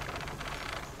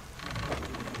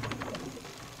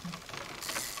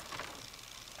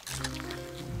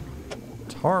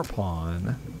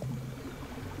 Tarpon.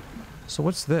 So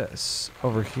what's this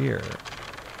over here?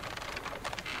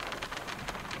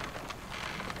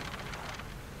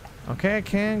 Okay, I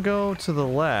can go to the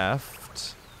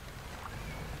left.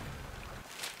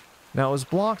 Now, it was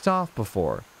blocked off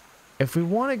before. If we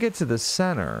want to get to the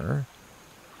center...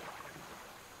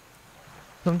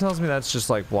 Something tells me that's just,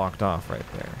 like, blocked off right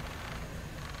there.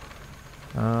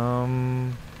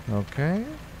 Okay.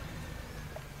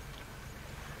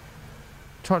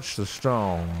 Touch the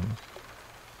stone.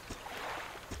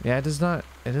 Yeah, it doesn't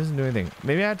do anything.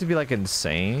 Maybe I have to be, like,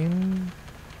 insane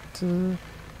to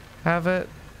have it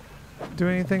do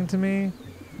anything to me.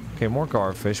 Okay, more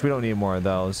garfish. We don't need more of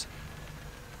those.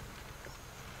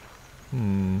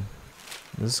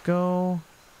 Let's go.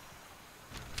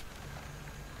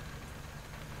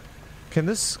 Can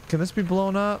this be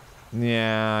blown up?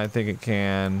 Yeah, I think it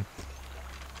can.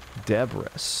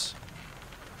 Debris.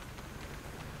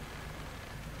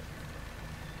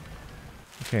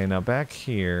 Okay, now back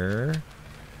here.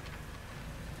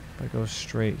 If I go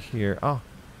straight here. Oh.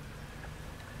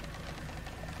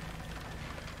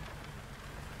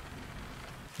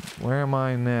 Where am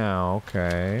I now?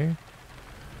 Okay.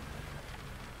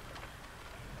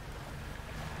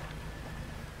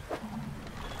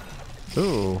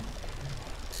 Ooh.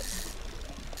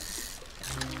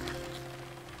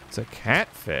 It's a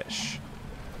catfish.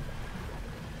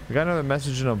 We got another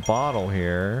message in a bottle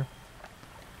here.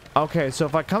 Okay, so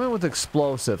if I come in with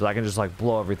explosives, I can just like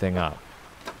blow everything up.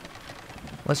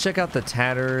 Let's check out the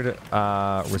tattered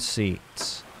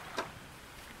receipts.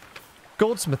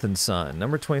 Goldsmith & Son,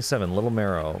 number 27, Little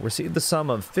Marrow. Received the sum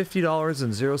of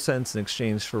 $50.00 in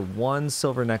exchange for 1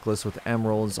 silver necklace with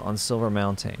emeralds on silver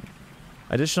mounting.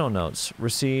 Additional notes.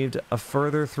 Received a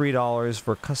further $3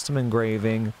 for custom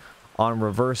engraving on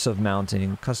reverse of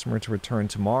mounting. Customer to return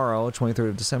tomorrow, 23rd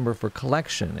of December, for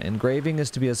collection. Engraving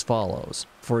is to be as follows.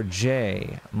 For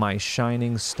J, my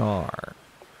shining star.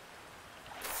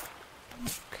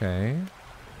 Okay.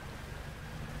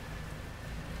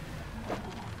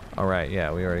 Alright,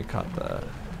 yeah, we already caught the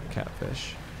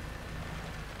catfish.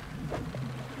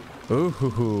 Ooh hoo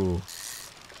hoo.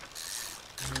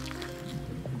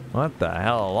 What the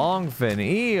hell? Longfin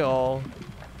eel?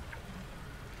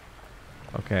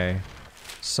 Okay.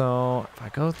 So, if I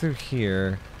go through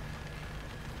here,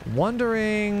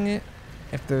 wondering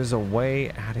if there's a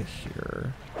way out of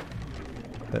here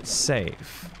that's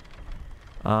safe.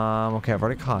 Okay, I've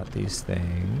already caught these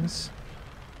things.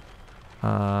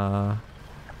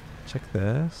 Check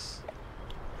this.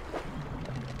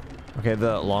 Okay,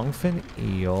 the longfin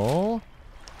eel.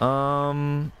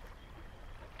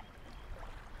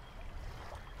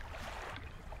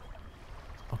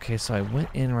 Okay, so I went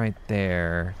in right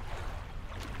there.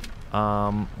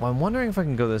 Well, I'm wondering if I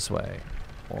can go this way.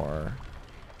 Or...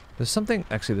 There's something...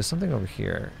 Actually, there's something over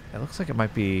here. It looks like it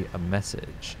might be a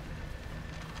message.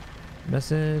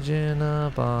 Message in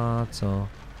a bottle.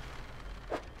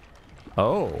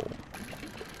 Oh.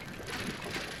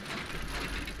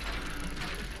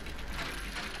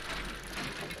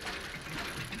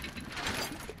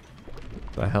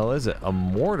 The hell is it? A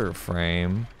mortar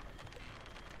frame?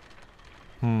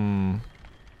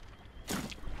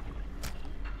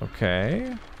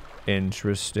 Okay.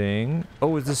 Interesting.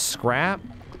 Oh, is this scrap?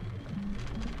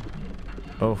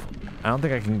 Oh, I don't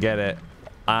think I can get it.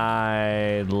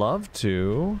 I'd love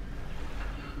to.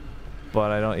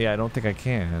 But I don't think I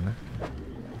can.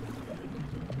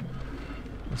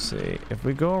 Let's see. If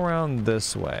we go around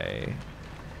this way,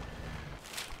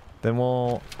 then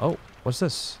we'll... Oh, what's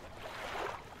this?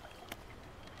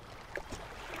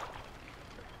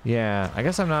 Yeah, I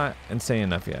guess I'm not insane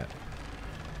enough yet.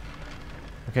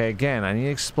 Okay, again, I need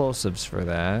explosives for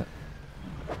that.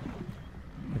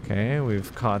 Okay,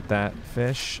 we've caught that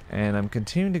fish, and I'm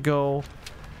continuing to go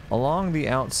along the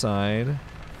outside.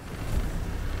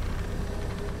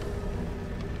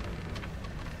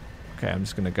 Okay, I'm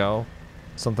just gonna go.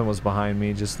 Something was behind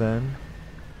me just then.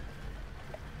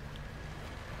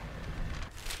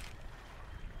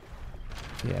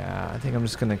 Yeah, I think I'm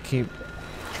just gonna keep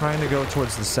trying to go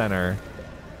towards the center.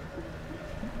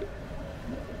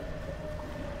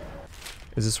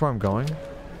 Is this where I'm going?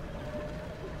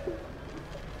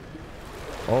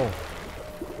 Oh.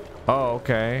 Oh,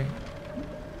 okay.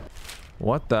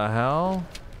 What the hell?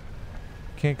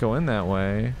 Can't go in that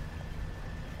way.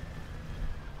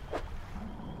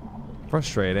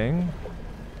 Frustrating.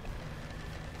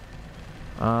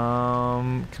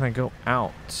 Can I go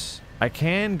out? I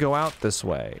can go out this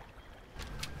way.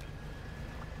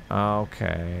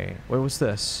 Okay. Wait, what's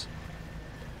this?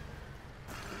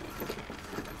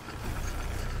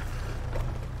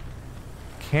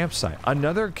 Campsite.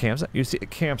 Another campsite? You see, a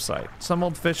campsite. Some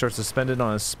old fish are suspended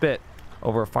on a spit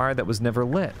over a fire that was never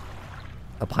lit.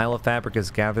 A pile of fabric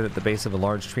is gathered at the base of a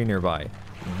large tree nearby.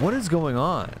 What is going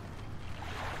on?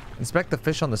 Inspect the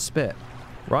fish on the spit.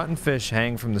 Rotten fish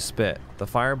hang from the spit. The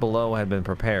fire below had been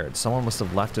prepared. Someone must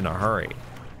have left in a hurry.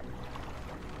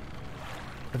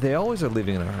 They always are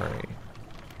leaving in a hurry.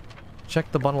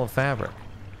 Check the bundle of fabric.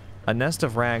 A nest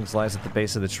of rags lies at the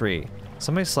base of the tree.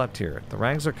 Somebody slept here. The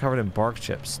rags are covered in bark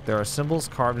chips. There are symbols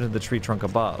carved into the tree trunk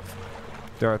above.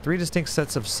 There are 3 distinct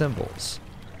sets of symbols.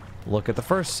 Look at the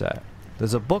first set.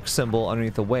 There's a book symbol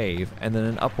underneath the wave, and then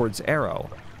an upwards arrow.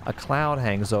 A cloud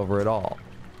hangs over it all.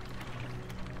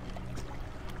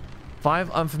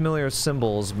 5 unfamiliar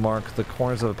symbols mark the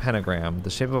corners of a pentagram. The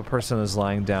shape of a person is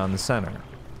lying down the center.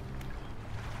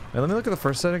 Now let me look at the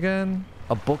first set again.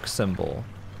 A book symbol.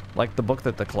 Like the book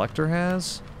that the collector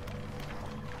has.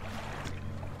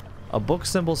 A book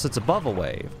symbol sits above a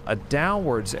wave. A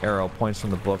downwards arrow points from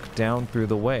the book down through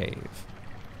the wave.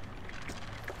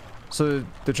 So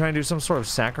they're trying to do some sort of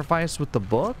sacrifice with the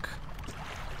book?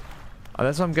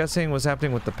 That's what I'm guessing was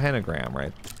happening with the pentagram,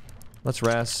 right? Let's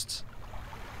rest.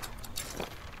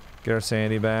 Get our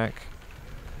sanity back.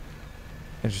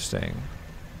 Interesting.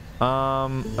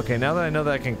 Okay, now that I know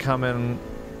that I can come in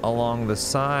along the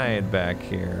side back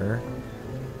here.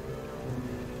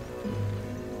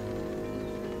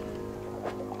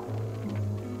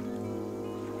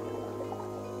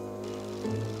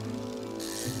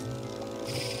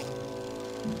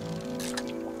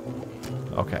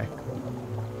 Okay.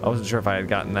 I wasn't sure if I had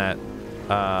gotten that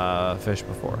fish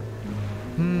before.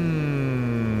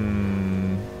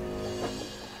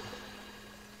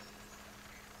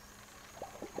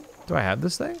 Do I have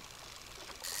this thing?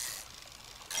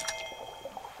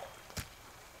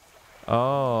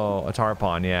 Oh, a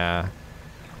tarpon, yeah.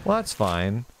 Well, that's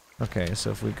fine. Okay,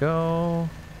 so if we go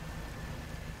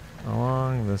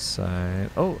along this side.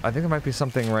 Oh, I think there might be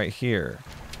something right here.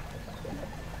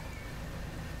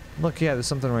 Look, yeah, there's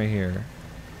something right here.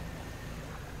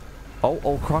 Oh,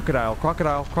 oh, crocodile,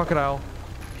 crocodile, crocodile.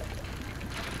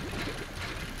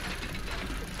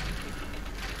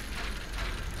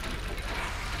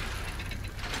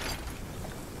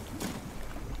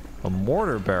 A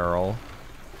mortar barrel?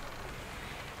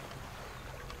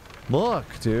 Look,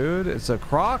 dude, it's a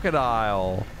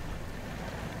crocodile.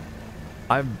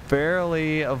 I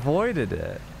barely avoided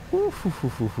it.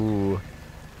 Ooh.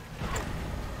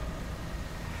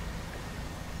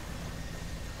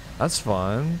 That's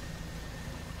fun.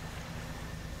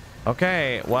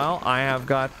 Okay, well, I have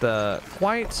got the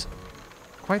quite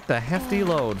the hefty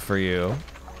load for you.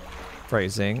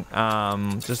 Phrasing.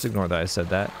 Just ignore that I said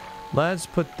that. Let's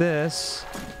put this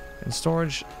in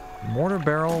storage. Mortar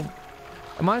barrel.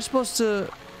 Am I supposed to...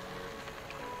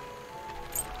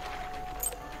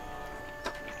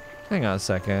 Hang on a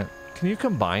second. Can you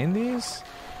combine these?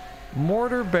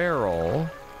 Mortar barrel.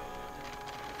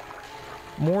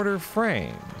 Mortar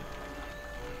frame.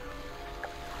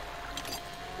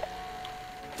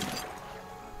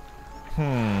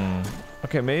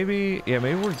 Okay, maybe... Yeah,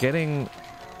 maybe we're getting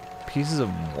pieces of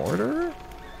mortar?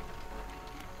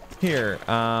 Here,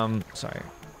 sorry.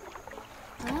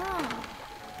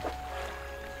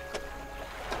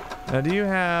 Now, do you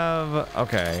have...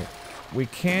 Okay. We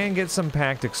can get some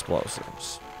packed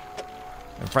explosives.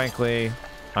 And frankly,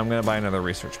 I'm gonna buy another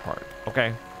research part.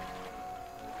 Okay?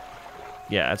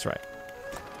 Yeah, that's right.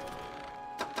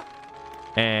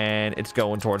 And it's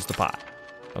going towards the pot.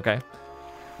 Okay?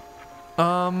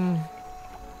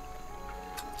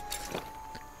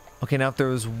 Okay, now if there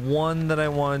was one that I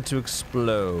wanted to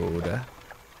explode,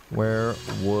 where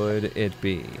would it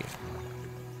be?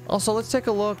 Also, let's take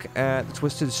a look at the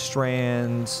Twisted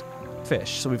Strand's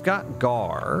fish. So we've got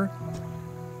gar,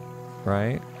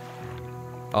 right?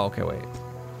 Oh, okay, wait.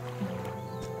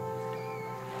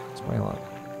 It's my luck.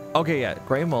 Okay, yeah,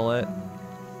 gray mullet,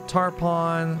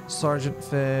 tarpon, sergeant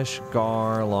fish,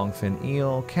 gar, longfin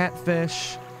eel,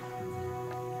 catfish.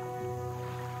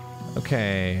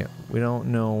 Okay, we don't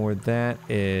know where that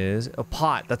is. A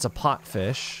pot, that's a pot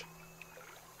fish.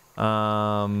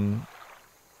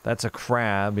 That's a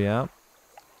crab, yeah.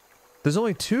 There's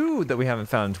only 2 that we haven't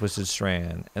found in Twisted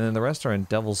Strand, and then the rest are in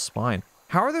Devil's Spine.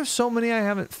 How are there so many I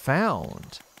haven't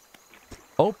found?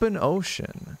 Open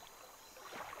ocean.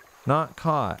 Not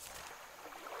caught.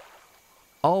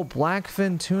 Oh,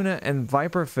 blackfin tuna and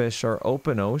viperfish are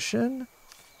open ocean?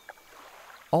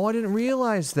 Oh, I didn't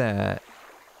realize that.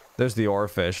 There's the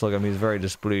oarfish. Look at him, he's very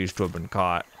displeased to have been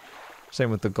caught.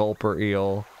 Same with the gulper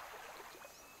eel.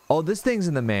 Oh, this thing's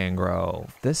in the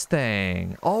mangrove. This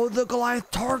thing. Oh, the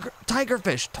Goliath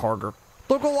tigerfish.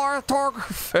 The Goliath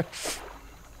tigerfish.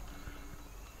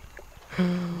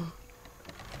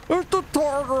 It's the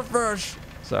tigerfish.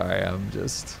 Sorry, I'm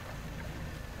just...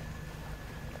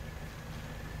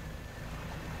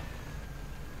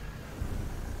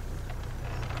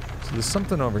 So there's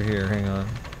something over here. Hang on.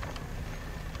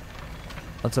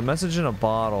 That's a message in a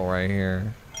bottle right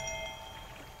here.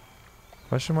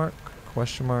 Question mark?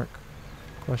 Question mark?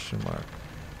 Question mark.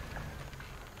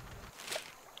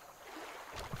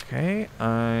 Okay,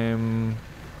 I'm...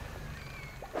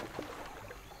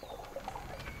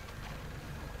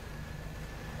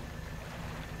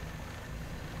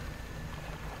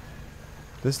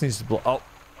 This needs to blow. Oh,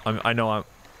 I know.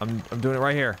 I'm doing it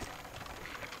right here.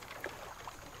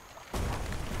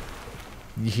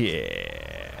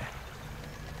 Yeah.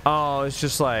 Oh, it's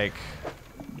just like.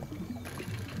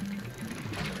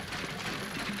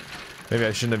 Maybe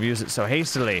I shouldn't have used it so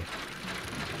hastily.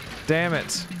 Damn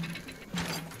it.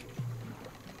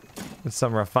 With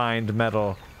some refined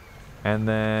metal, and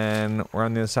then we're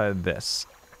on the other side of this.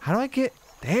 How do I get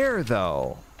there,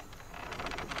 though?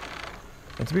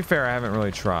 And to be fair, I haven't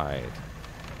really tried.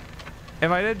 If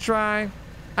I did try,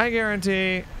 I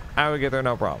guarantee I would get there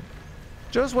no problem.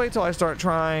 Just wait till I start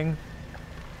trying.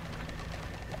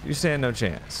 You stand no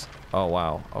chance. Oh,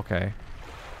 wow. Okay.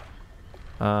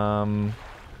 I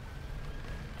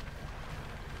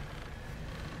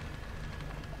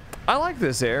like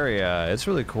this area. It's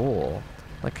really cool.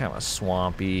 Like kind of a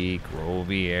swampy,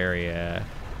 grovey area.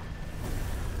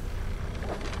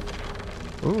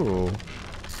 Ooh.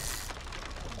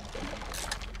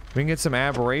 We can get some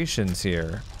aberrations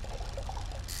here.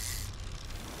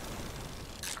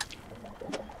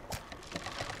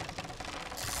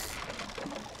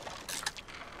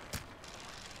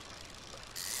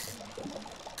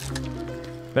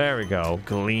 There we go.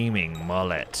 Gleaming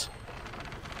mullet.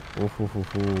 Ooh, hoo, hoo,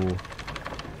 hoo.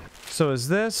 So is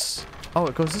this... Oh,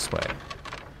 it goes this way.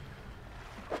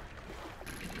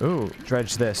 Ooh,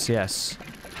 dredge this, yes.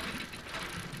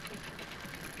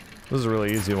 This is a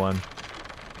really easy one.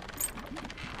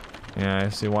 Yeah, I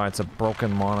see why it's a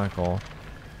broken monocle.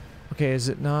 Okay, is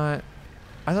it not...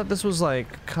 I thought this was,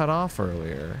 like, cut off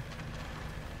earlier.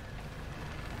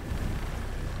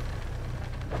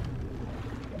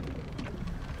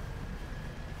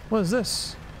 What is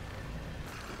this?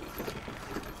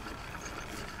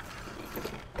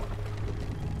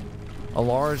 A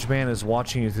large man is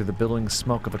watching you through the billowing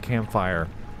smoke of a campfire.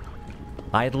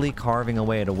 Idly carving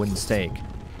away at a wooden stake,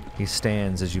 he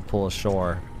stands as you pull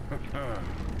ashore.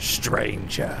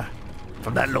 Stranger,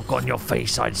 from that look on your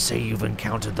face, I'd say you've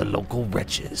encountered the local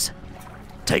wretches.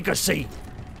 Take a seat.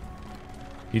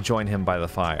 You join him by the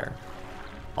fire.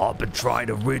 I've been trying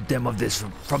to rid them of this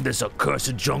from this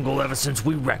accursed jungle ever since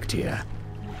we wrecked here.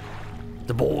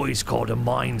 The boys called them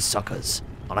mind suckers,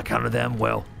 on account of them,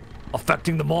 well,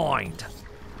 affecting the mind.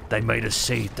 They made us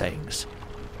see things,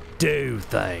 do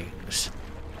things.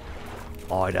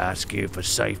 I'd ask you for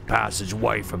safe passage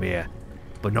away from here,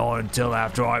 but not until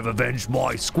after I've avenged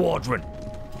my squadron.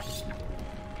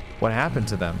 What happened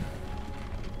to them?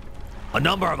 A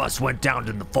number of us went down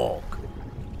in the fog,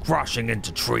 crashing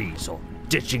into trees or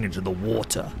ditching into the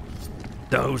water.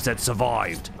 Those that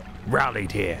survived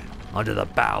rallied here under the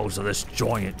boughs of this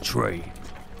giant tree.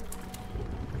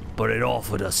 But it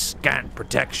offered us scant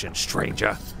protection,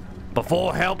 stranger.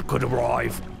 Before help could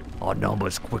arrive, our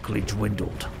numbers quickly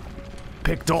dwindled,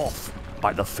 picked off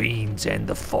by the fiends and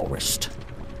the forest.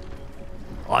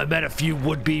 I met a few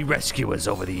would-be rescuers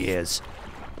over the years,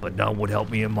 but none would help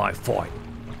me in my fight.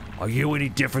 Are you any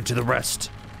different to the rest?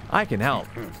 I can help.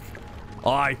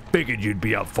 I figured you'd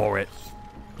be up for it.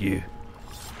 You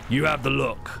have the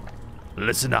look.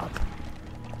 Listen up.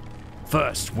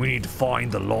 First, we need to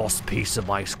find the lost piece of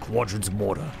my squadron's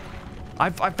mortar. I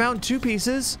found 2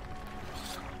 pieces.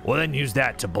 Well, then use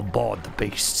that to bombard the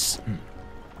beasts.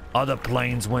 Other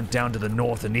planes went down to the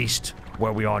north and east,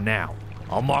 where we are now.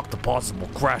 I'll mark the possible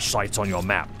crash sites on your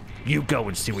map. You go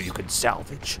and see what you can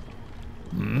salvage.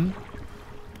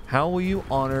 How will you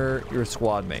honor your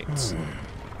squad mates?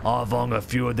 I've hung a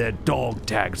few of their dog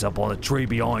tags up on the tree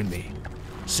behind me.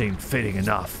 Seemed fitting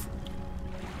enough.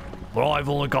 But I've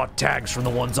only got tags from the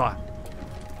ones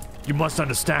You must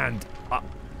understand,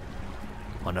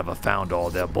 I never found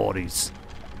all their bodies.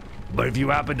 But if you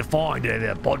happen to find any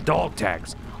of their dog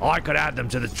tags, I could add them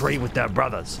to the tree with their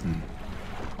brothers.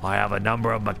 I have a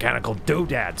number of mechanical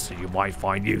doodads that you might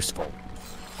find useful.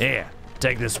 Here,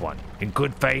 take this one. In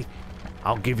good faith,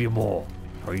 I'll give you more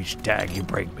for each tag you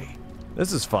bring me.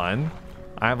 This is fun.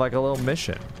 I have like a little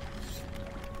mission.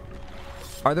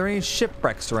 Are there any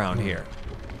shipwrecks around here?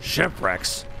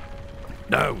 Shipwrecks?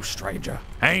 No, stranger.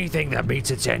 Anything that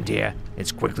meets its end here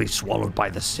is quickly swallowed by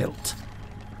the silt.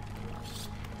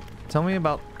 Tell me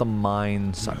about the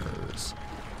mine suckers.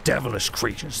 Devilish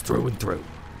creatures through and through.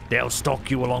 They'll stalk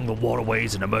you along the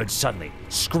waterways and emerge suddenly,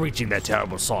 screeching their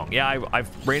terrible song. Yeah,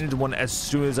 I've ran into one as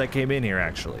soon as I came in here,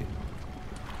 actually.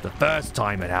 The first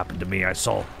time it happened to me, I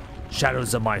saw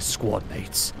shadows of my squad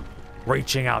mates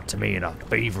reaching out to me in a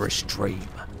feverish dream.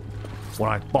 When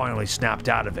I finally snapped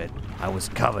out of it, I was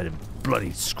covered in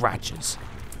bloody scratches.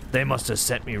 They must have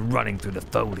sent me running through the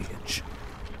foliage.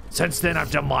 Since then,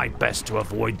 I've done my best to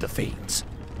avoid the fiends.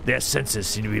 Their senses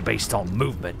seem to be based on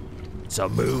movement, so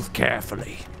move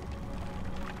carefully.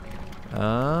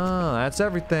 Oh, that's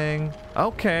everything.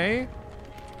 Okay.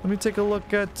 Let me take a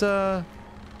look at, oh,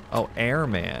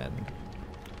 Airman.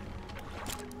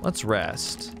 Let's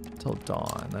rest till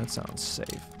dawn. That sounds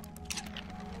safe.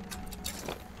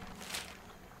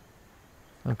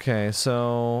 Okay,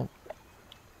 so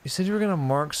you said you were gonna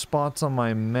mark spots on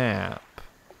my map,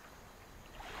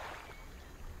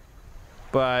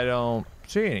 but I don't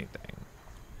see anything.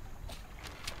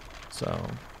 So,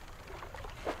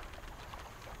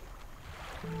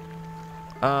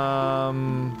 I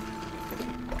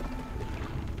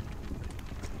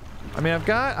mean,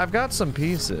 I've got some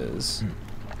pieces.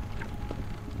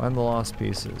 Find the lost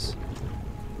pieces.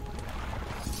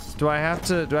 Do I have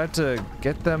to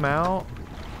get them out?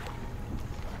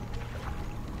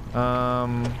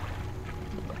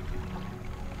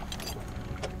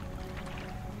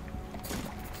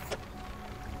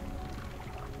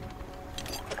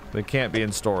 They can't be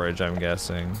in storage, I'm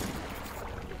guessing.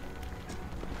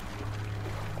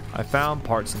 I found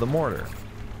parts of the mortar.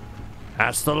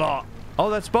 That's the lot. Oh,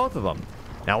 that's both of them.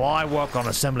 Now while I work on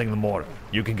assembling the mortar,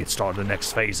 you can get started the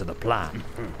next phase of the plan.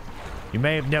 You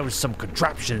may have noticed some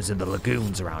contraptions in the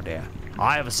lagoons around here.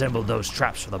 I have assembled those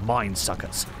traps for the mine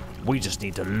suckers. We just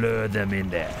need to lure them in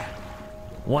there.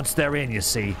 Once they're in, you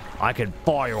see, I can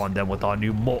fire on them with our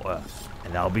new mortar,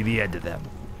 and that'll be the end of them.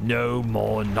 No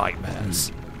more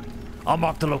nightmares. I'll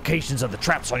mark the locations of the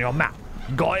traps on your map.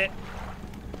 Got it?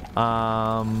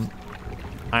 I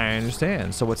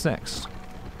understand. So what's next?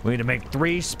 We need to make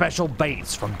 3 special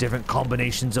baits from different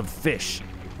combinations of fish.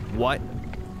 What?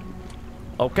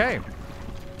 Okay.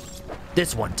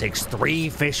 This one takes 3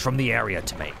 fish from the area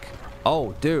to make.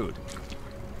 Oh, dude.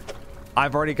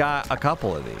 I've already got a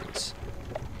couple of these.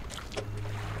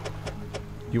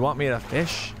 You want me to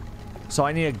fish? So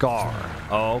I need a gar.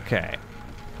 Okay.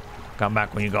 Come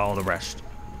back when you got all the rest.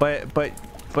 But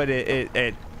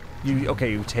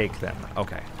you take them.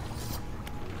 Okay.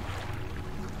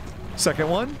 Second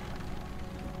one?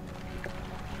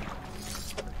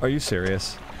 Are you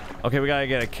serious? Okay, we gotta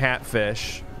get a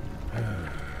catfish.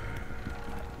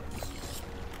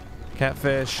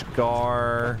 Catfish,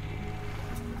 gar,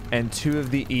 and 2 of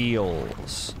the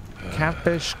eels.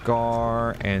 Catfish,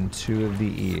 gar, and 2 of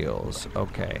the eels.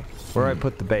 Okay. Where do I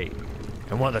put the bait?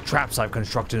 And one of the traps I've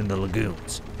constructed in the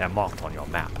lagoons. They're marked on your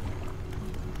map.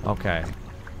 Okay.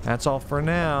 That's all for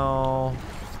now.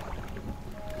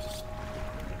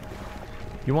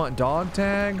 You want dog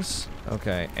tags?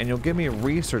 Okay. And you'll give me a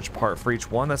research part for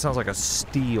each one? That sounds like a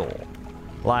steal.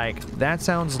 Like, that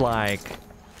sounds like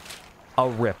a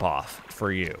ripoff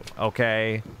for you,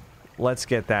 okay? Let's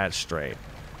get that straight.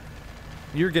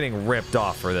 You're getting ripped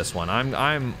off for this one.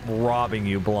 I'm robbing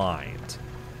you blind.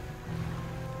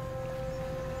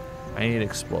 I need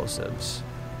explosives.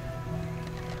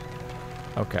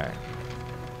 Okay.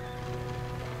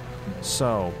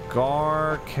 So,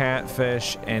 gar,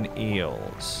 catfish, and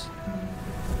eels.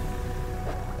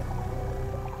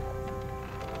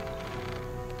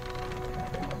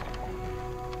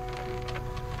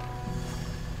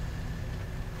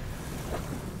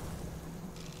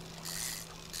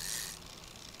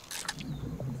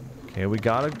 Okay, we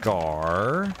got a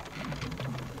gar.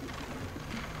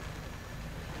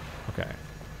 Okay.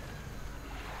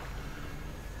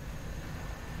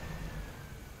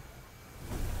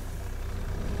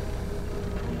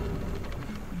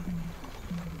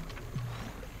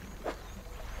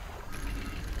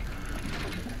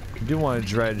 I do want to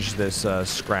dredge this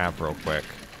scrap real quick.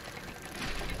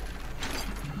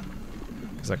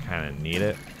 Because I kind of need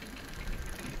it.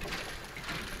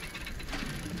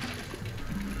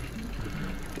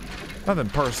 Nothing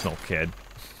personal, kid.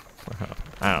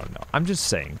 I don't know. I'm just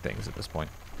saying things at this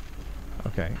point.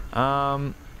 Okay.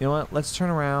 You know what? Let's turn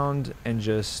around and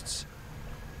just...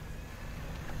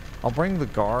 I'll bring the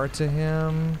gar to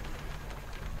him.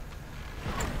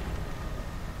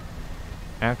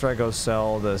 After I go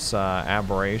sell this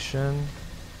aberration.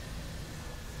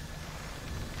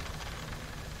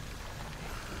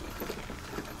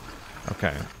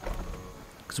 Okay.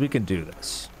 Because we can do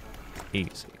this.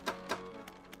 Easy.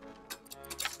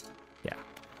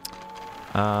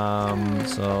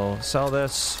 So sell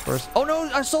this first. Oh no,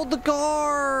 I sold the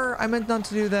gar. I meant not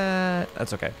to do that.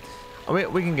 That's okay. Oh,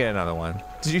 we can get another one.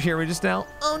 Did you hear me just now?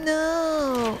 Oh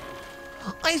no,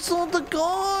 I sold the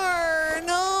gar.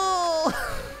 No.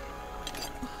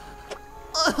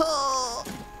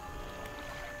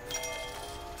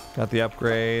 Got the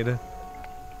upgrade.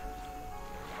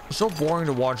 It's so boring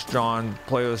to watch John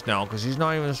play this now because he's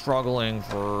not even struggling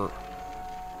for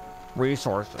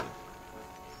resources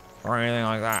or anything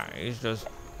like that. He's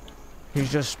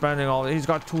just spending all. He's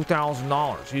got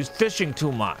 $2,000. He's fishing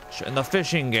too much in the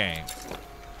fishing game.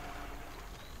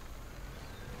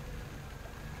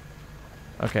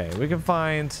 Okay, we can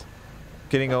find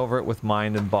getting over it with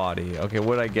mind and body. Okay,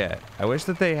 what did I get? I wish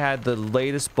that they had the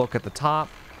latest book at the top.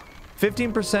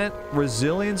 15%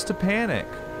 resilience to panic.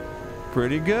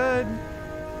 Pretty good.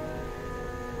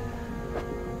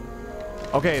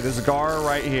 Okay, there's a Gar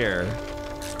right here.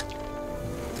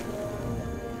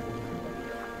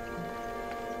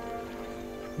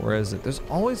 Where is it? There's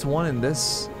always one in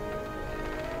this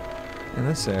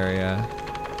area.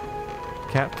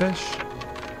 Catfish?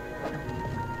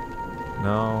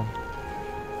 No.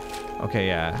 Okay,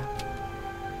 yeah.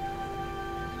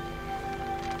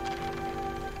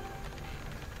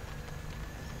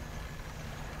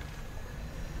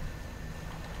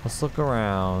 Let's look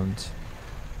around.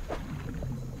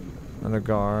 Another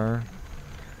Gar.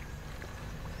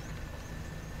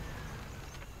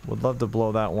 Would love to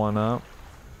blow that one up.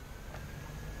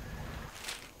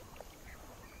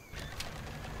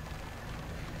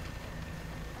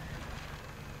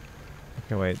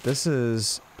 Okay, wait. This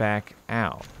is back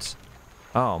out.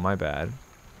 Oh, my bad.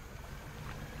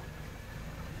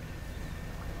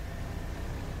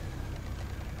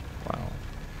 Wow.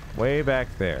 Way back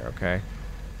there, okay.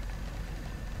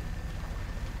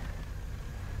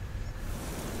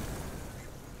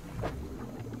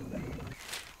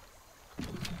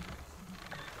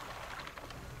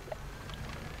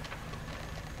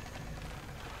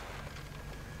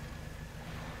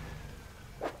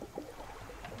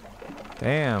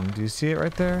 Damn, do you see it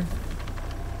right there?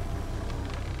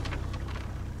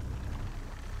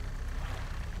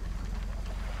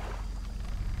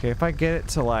 Okay, if I get it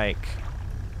to like...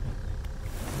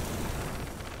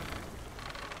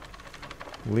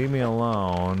 leave me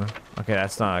alone. Okay,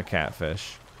 that's not a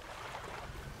catfish.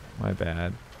 My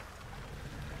bad.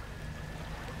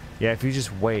 Yeah, if you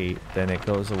just wait, then it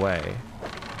goes away.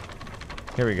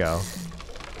 Here we go.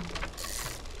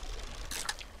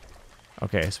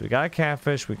 Okay, so we got a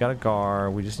catfish, we got a Gar,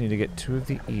 we just need to get 2 of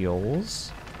the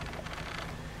eels.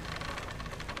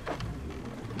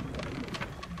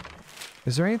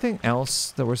 Is there anything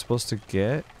else that we're supposed to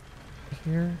get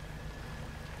here?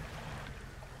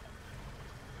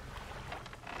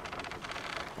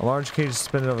 A large cage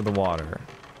suspended over the water.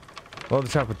 Load the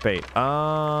trap with bait.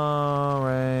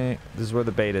 Alright. This is where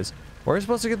the bait is. Where are we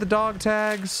supposed to get the dog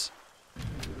tags?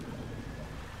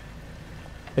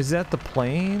 Is that the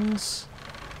plains?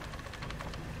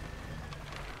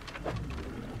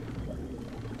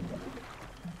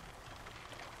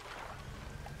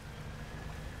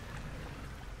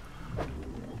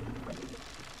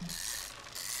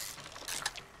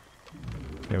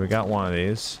 Okay, we got one of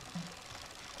these.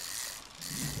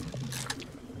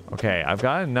 Okay, I've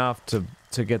got enough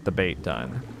to get the bait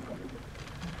done.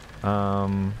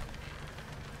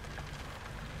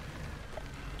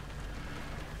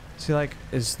 See, like,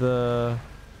 is the...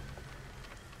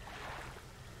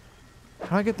 how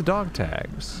do I get the dog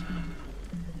tags?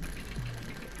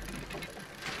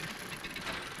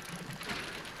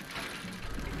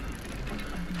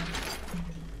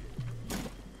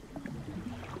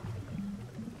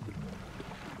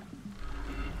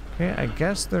 Okay, I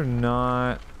guess they're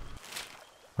not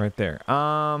right there.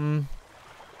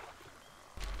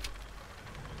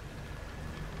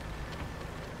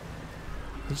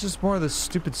 It's just more of the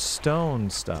stupid stone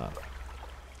stuff.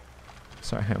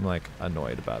 Sorry, I'm like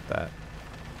annoyed about that.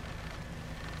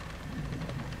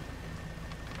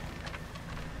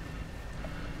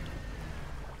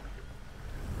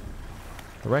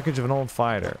 The wreckage of an old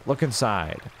fighter. Look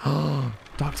inside.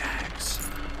 Dog tags.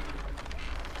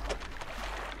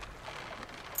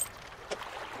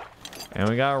 And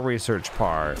we got a research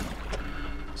part.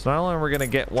 So not only are we gonna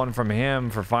get one from him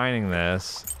for finding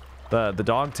this, the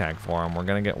dog tag for him, we're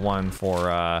gonna get one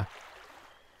for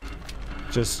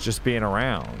just being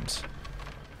around,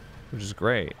 which is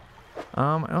great.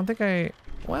 I don't think I...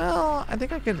 well, I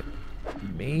think I could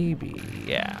maybe...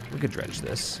 yeah, we could dredge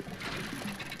this.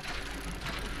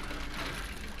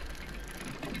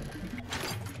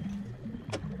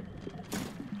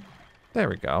 There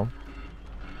we go.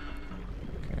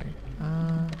 Okay.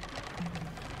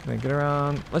 Can I get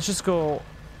around? Let's just go...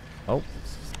 oh.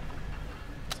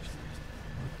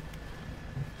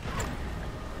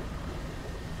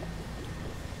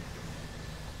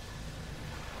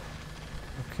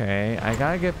 Okay, I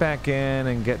gotta get back in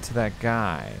and get to that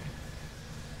guy.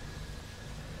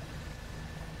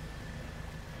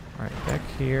 Alright, back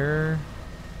here.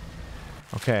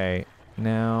 Okay,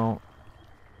 now...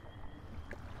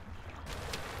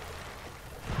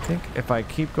 I think if I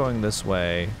keep going this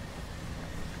way...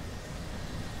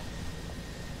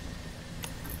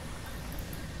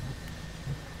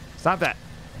 Stop that!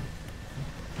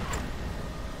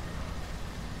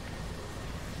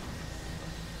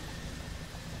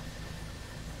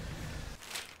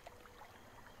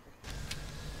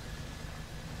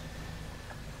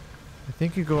 I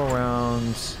think you go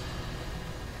around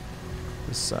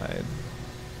this side.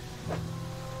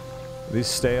 Are these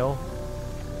stale?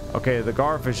 Okay, the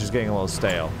garfish is getting a little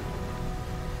stale.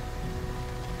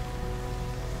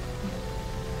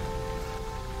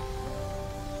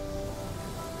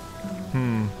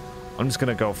 I'm just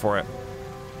gonna go for it.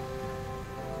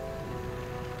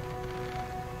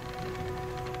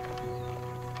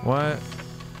 What?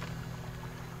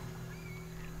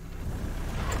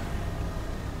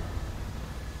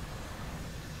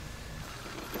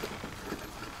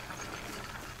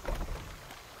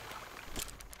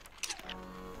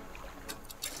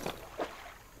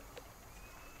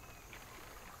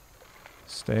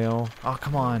 Stale. Oh,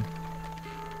 come on.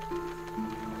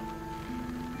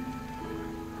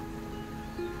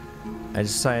 I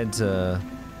decided to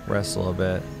wrestle a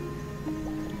bit.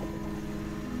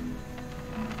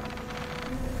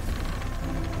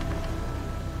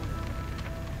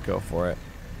 Go for it.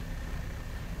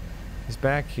 He's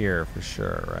back here for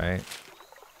sure, right?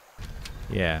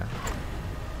 Yeah.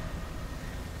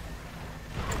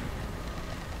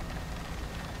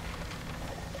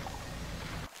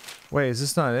 Wait, is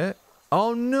this not it?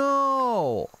 Oh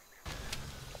no!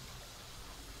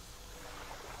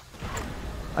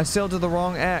 I sailed to the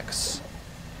wrong X.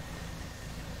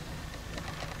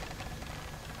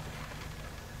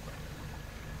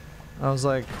 I was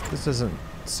like, this doesn't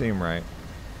seem right.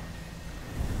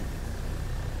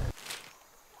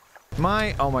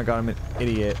 Oh my god, I'm an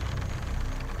idiot.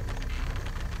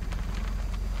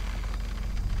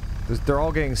 They're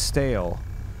all getting stale.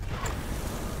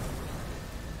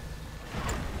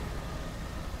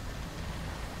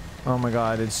 Oh my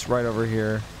god, it's right over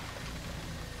here.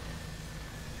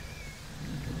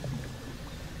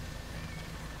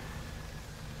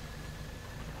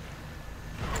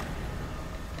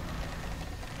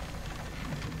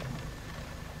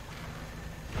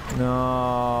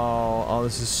 No. Oh,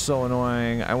 this is so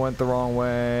annoying. I went the wrong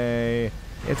way.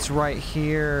 It's right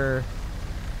here.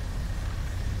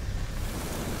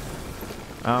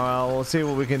 Oh well, we'll see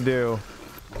what we can do.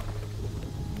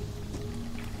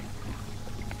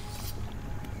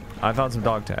 I found some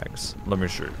dog tags. Let me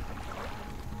shoot.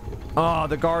 Oh,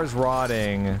 the gar's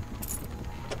rotting.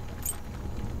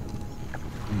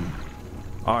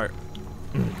 Alright.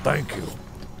 Thank you.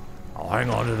 I'll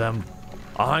hang on to them.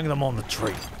 I'll hang them on the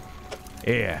tree.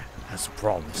 Yeah, as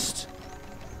promised.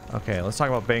 Okay, let's talk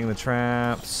about baiting the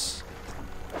traps.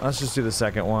 Let's just do the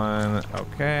second one.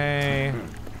 Okay.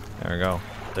 There we go.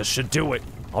 This should do it.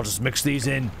 I'll just mix these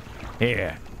in.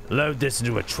 Here, load this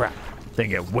into a trap. Then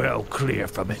get well clear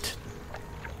from it.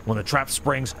 When the trap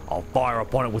springs, I'll fire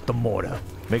upon it with the mortar.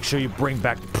 Make sure you bring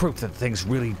back proof that the thing's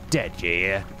really dead,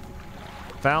 yeah?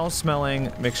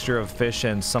 Foul-smelling mixture of fish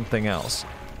and something else.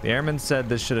 The airman said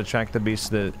this should attract the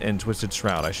beast in Twisted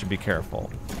Shroud. I should be careful.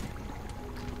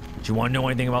 Do you want to know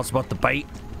anything else about the bait?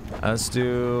 Let's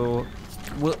do...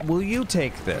 Will you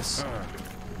take this?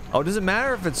 Oh, does it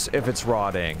matter if it's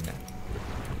rotting?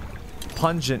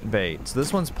 Pungent bait. So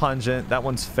this one's pungent. That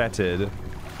one's fetid.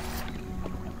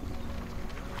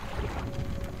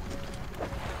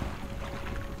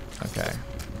 Okay.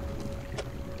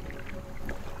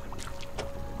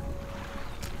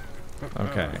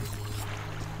 Okay.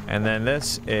 And then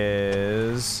this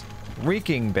is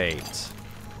reeking bait.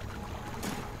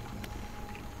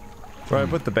 Where I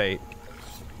put the bait.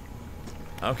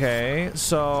 Okay,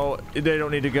 so they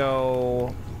don't need to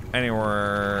go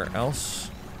anywhere else.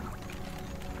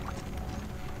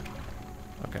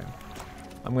 Okay.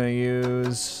 I'm gonna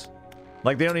use...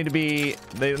 Like, they don't need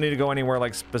to go anywhere,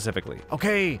 like, specifically.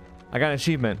 Okay, I got an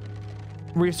achievement.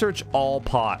 Research all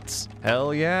pots.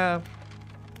 Hell yeah.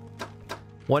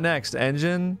 What next?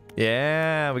 Engine?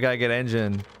 Yeah, we gotta get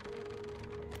engine.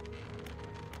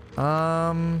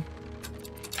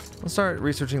 Let's start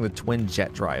researching the twin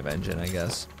jet drive engine, I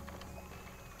guess.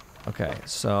 Okay,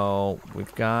 so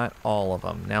we've got all of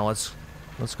them. Now let's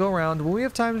go around. Will we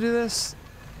have time to do this?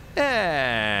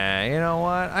 Yeah, you know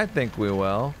what? I think we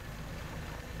will.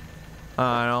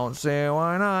 I don't see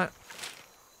why not.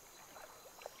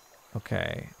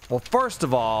 Okay. Well, first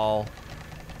of all,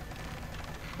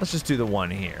 let's just do the one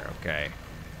here, okay?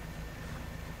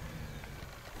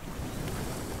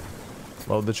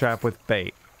 Load the trap with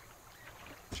bait.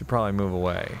 Should probably move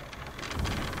away.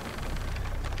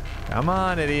 Come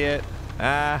on, idiot.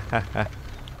 Ah, ha, ha.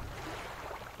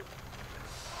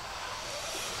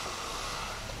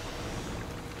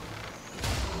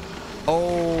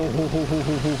 Oh.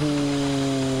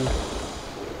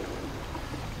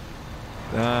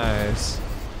 Nice.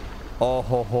 Oh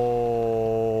ho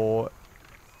ho.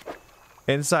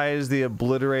 Inside is the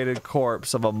obliterated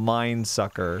corpse of a mine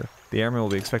sucker. The airman will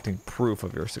be expecting proof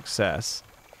of your success.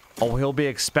 Oh, he'll be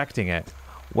expecting it.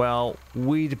 Well,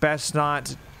 we'd best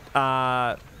not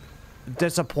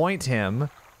disappoint him.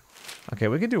 Okay,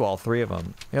 we can do all three of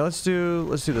them. Yeah, let's do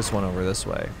this one over this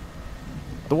way.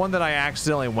 The one that I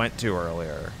accidentally went to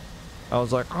earlier. I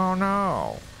was like, oh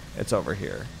no. It's over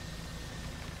here.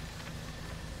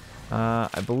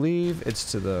 I believe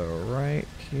it's to the right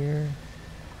here.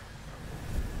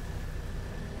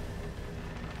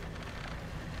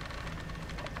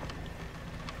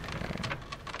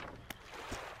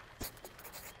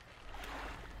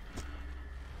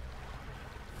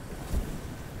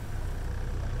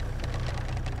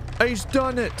 He's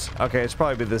done it! Okay, it's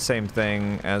probably the same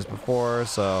thing as before,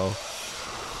 so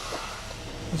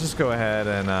let's just go ahead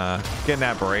and get an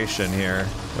aberration here.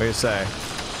 What do you say?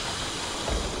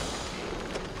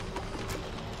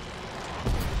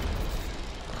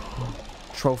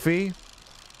 Trophy?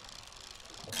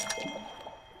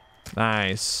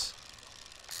 Nice.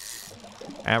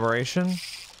 Aberration?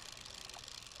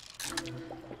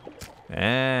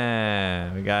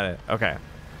 And we got it. Okay.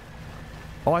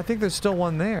 Oh, I think there's still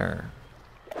one there.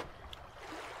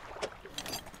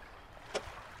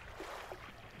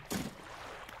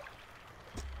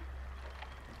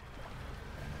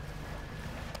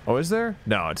 Oh, is there?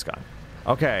 No, it's gone.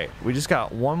 Okay, we just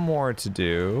got one more to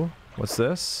do. What's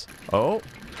this? Oh.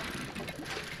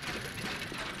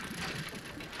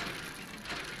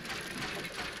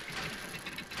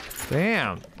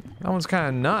 Damn. That one's kind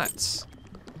of nuts.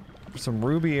 Some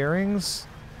ruby earrings.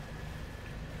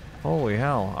 Holy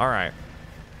hell. Alright.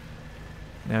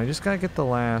 Now, I just gotta get the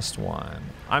last one.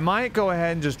 I might go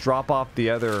ahead and just drop off the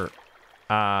other...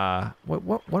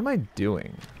 What am I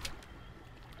doing?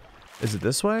 Is it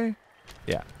this way?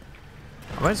 Yeah.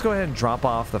 I might just go ahead and drop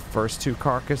off the first two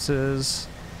carcasses.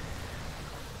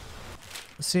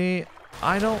 See,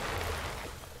 I don't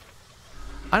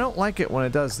like it when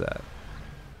it does that.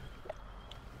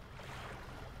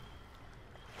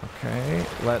 Okay,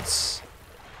 let's...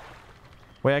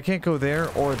 Wait, I can't go there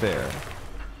or there.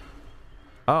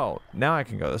 Oh, now I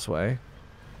can go this way.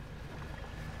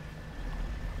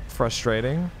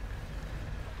 Frustrating.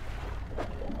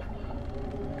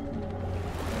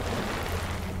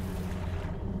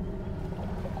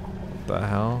 What the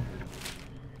hell?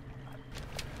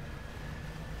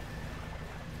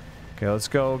 Okay, let's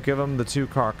go give him the two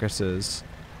carcasses.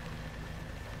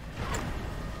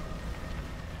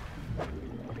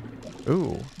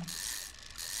 Ooh.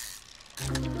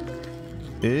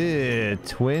 Ew,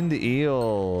 twinned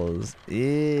eels.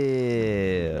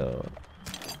 Ew.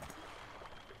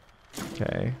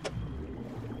 Okay.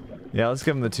 Yeah, let's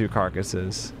give him the two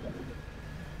carcasses.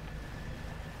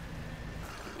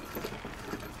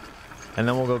 And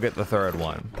then we'll go get the third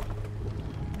one.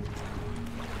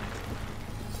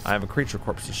 I have a creature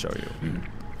corpse to show you.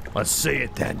 Let's see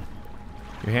it then.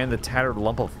 You hand the tattered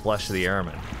lump of flesh to the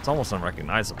airman. It's almost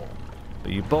unrecognizable,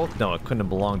 but you both know it couldn't have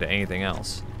belonged to anything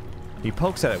else. He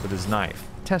pokes at it with his knife,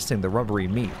 testing the rubbery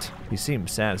meat. He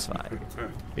seems satisfied.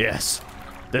 Yes,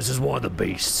 this is one of the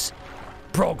beasts.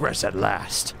 Progress at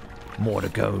last. More to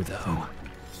go, though.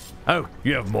 Oh,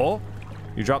 you have more?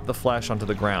 You drop the flesh onto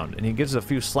the ground, and he gives it a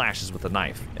few slashes with the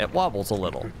knife. It wobbles a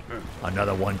little.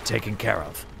 Another one taken care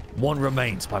of. One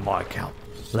remains by my count.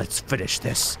 Let's finish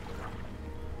this.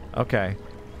 Okay.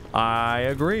 I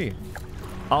agree.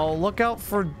 I'll look out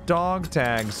for dog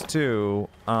tags too,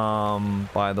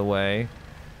 by the way.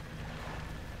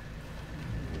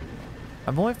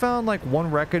 I've only found like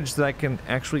one wreckage that I can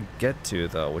actually get to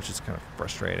though, which is kind of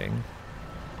frustrating.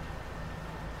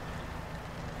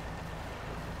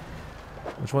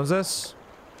 Which one's this?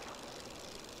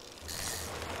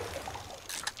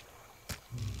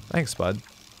 Thanks, bud.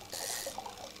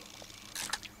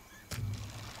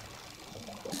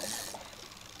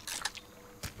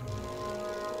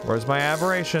 Where's my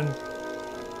aberration?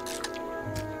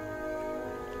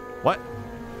 What?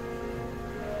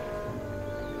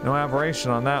 No aberration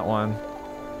on that one.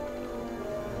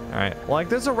 Alright, like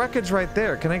there's a wreckage right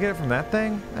there. Can I get it from that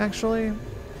thing, actually?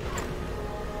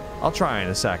 I'll try in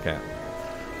a second.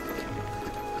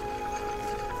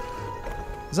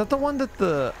 Is that the one that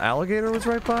the alligator was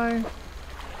right by?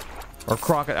 Or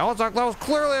crocodile? Oh, that was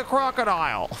clearly a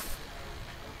crocodile!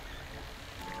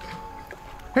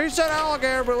 He said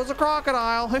alligator, but it was a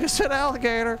crocodile. He said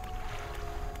alligator.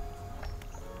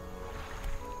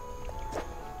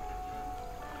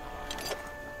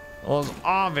 Well, it's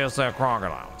obviously a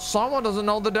crocodile. Someone doesn't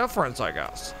know the difference, I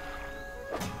guess.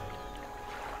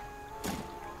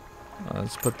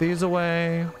 Let's put these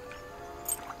away.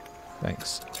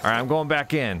 Thanks. All right, I'm going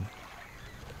back in.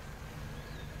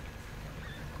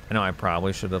 I know I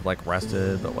probably should have like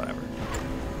rested, but whatever.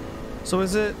 So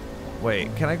is it...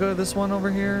 Wait, can I go to this one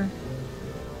over here?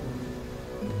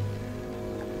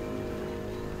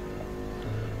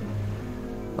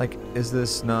 Like, is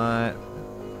this not...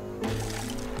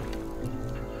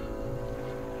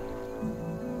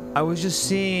 I was just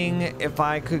seeing if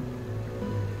I could...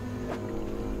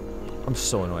 I'm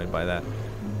so annoyed by that.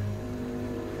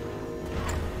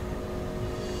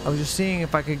 I was just seeing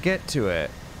if I could get to it.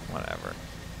 Whatever.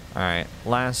 Alright,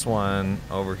 last one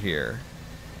over here.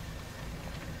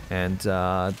 And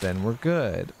then we're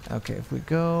good. Okay, if we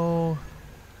go...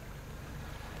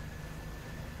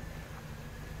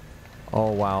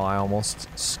 Oh wow, I almost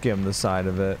skimmed the side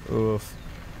of it. Oof.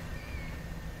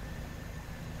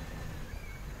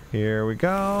 Here we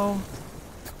go.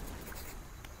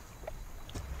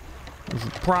 We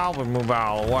should probably move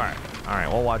out of the way. Alright,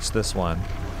 we'll watch this one.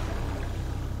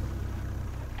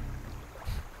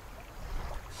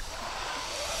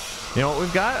 You know what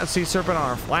we've got? A sea serpent on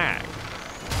our flag.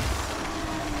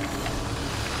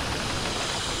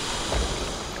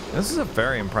 This is a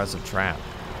very impressive trap.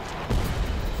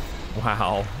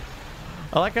 Wow.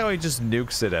 I like how he just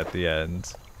nukes it at the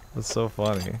end. That's so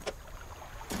funny.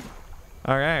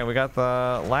 Alright, we got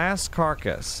the last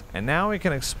carcass. And now we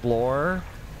can explore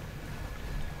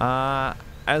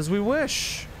as we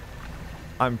wish.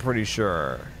 I'm pretty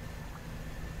sure.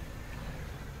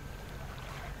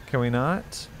 Can we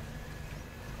not?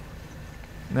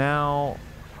 Now...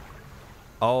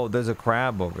 Oh, there's a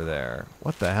crab over there.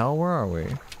 What the hell? Where are we?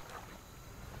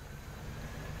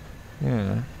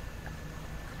 Yeah.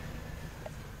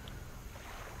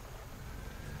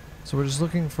 So we're just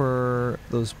looking for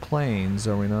those planes,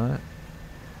 are we not?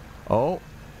 Oh!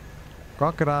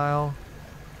 Crocodile!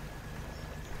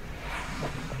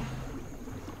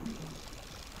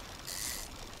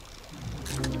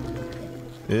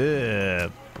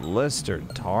 Ugh,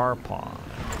 blistered tar pond.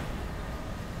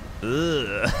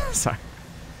 Ugh, sorry.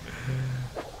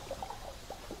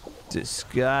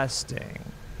 Disgusting.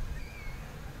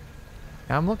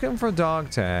 I'm looking for dog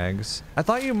tags. I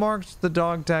thought you marked the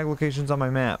dog tag locations on my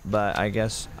map, but I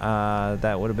guess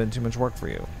that would have been too much work for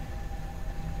you.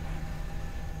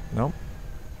 Nope.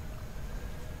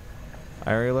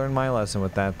 I already learned my lesson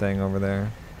with that thing over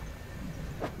there.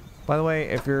 By the way,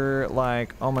 if you're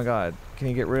like, oh my god, can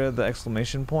you get rid of the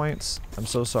exclamation points? I'm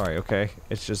so sorry, okay?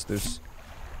 It's just, there's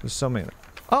so many.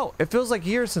 Oh, it feels like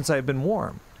years since I've been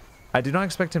warm. I do not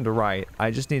expect him to write.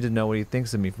 I just need to know what he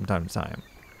thinks of me from time to time.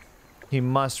 He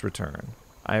must return.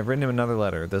 I have written him another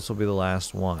letter. This will be the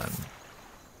last one.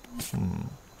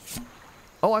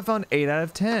 Oh, I found 8 out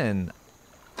of 10.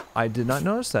 I did not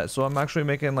notice that, so I'm actually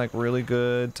making like really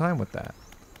good time with that.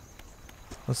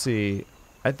 Let's see.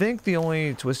 I think the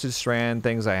only Twisted Strand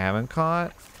things I haven't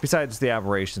caught, besides the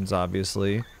aberrations,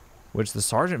 obviously, which the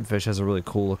Sergeant Fish has a really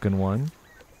cool looking one.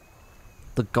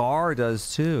 The Gar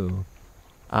does too.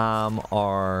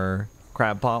 Are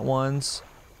crab pot ones.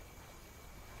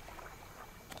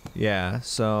 Yeah,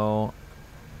 so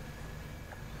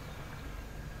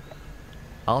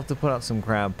I'll have to put out some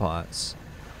crab pots.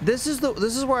 This is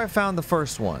where I found the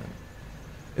first one.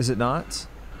 Is it not?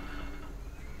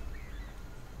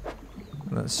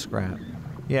 That's scrap.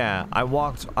 Yeah, I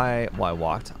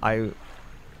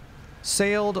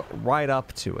sailed right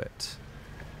up to it.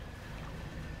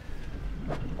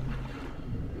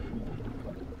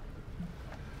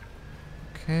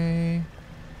 Okay.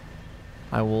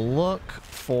 I will look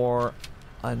for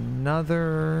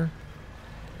another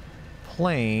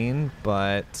plane,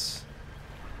 but...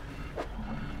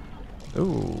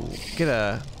 Ooh, get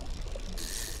a...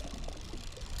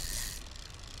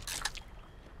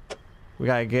 We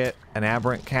gotta get an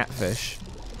aberrant catfish.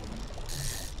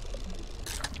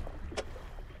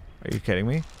 Are you kidding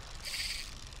me?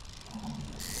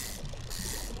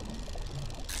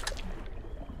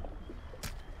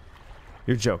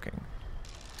 You're joking.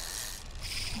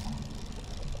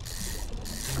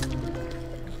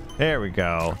 There we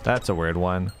go. That's a weird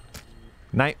one.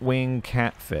 Nightwing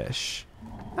catfish.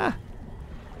 Ah.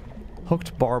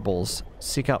 Hooked barbels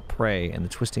seek out prey in the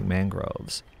twisting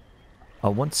mangroves. A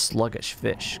once sluggish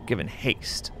fish given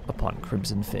haste upon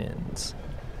crimson fins.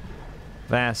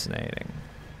 Fascinating.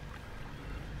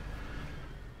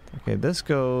 Okay, this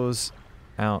goes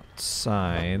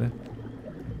outside.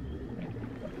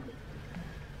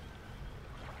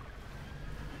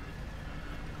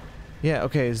 Yeah,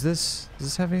 okay, does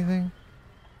this have anything?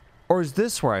 Or is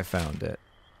this where I found it?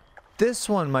 This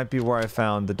one might be where I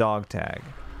found the dog tag.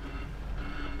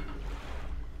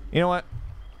 You know what?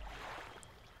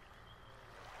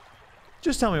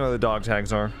 Just tell me where the dog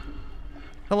tags are.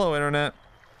 Hello, internet.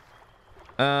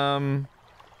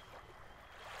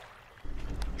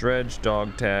 Dredge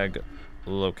dog tag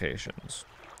locations.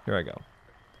 Here I go.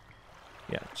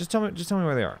 Yeah, just tell me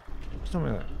where they are. Just tell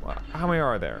me where they are. How many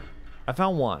are there? I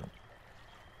found one.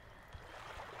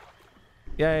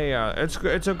 Yeah.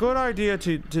 It's a good idea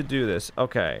to do this.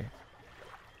 Okay.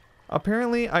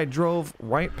 Apparently, I drove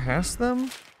right past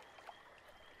them.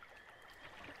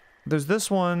 There's this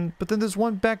one, but then there's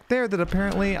one back there that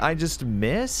apparently I just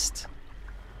missed.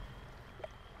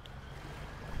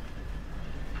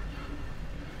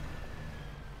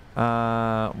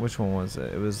 Which one was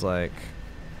it? It was like...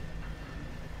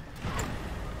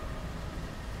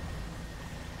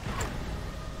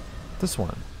 this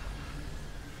one.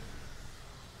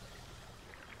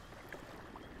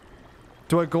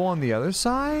 Do I go on the other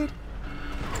side?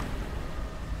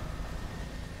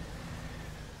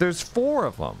 There's 4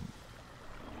 of them.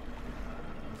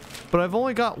 But I've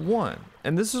only got one.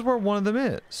 And this is where one of them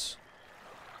is.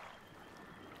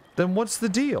 Then what's the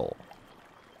deal?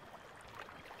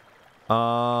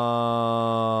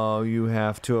 Oh, you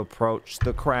have to approach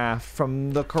the craft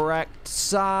from the correct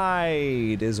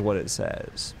side, is what it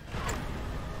says.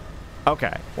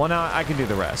 Okay, well now I can do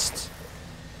the rest.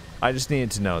 I just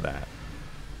needed to know that.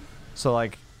 So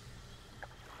like...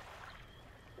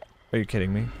 are you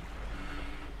kidding me?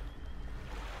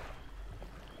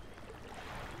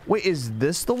 Wait, is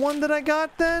this the one that I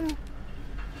got then?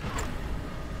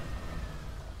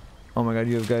 Oh my god,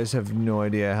 you guys have no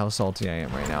idea how salty I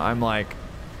am right now. I'm like...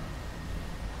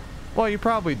 well, you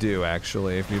probably do,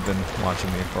 actually, if you've been watching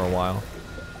me for a while.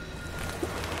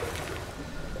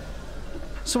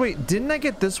 So wait, didn't I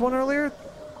get this one earlier?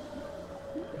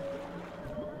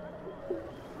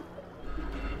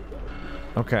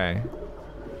 Okay.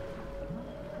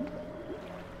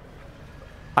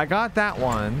 I got that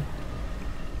one.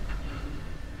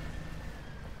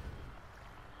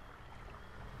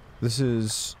 This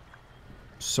is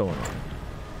so annoying.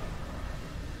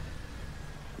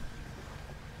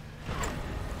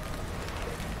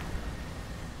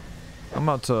 I'm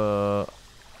about to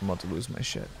lose my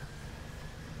shit.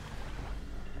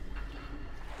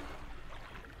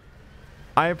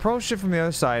 I approached it from the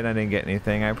other side and I didn't get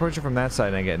anything. I approached it from that side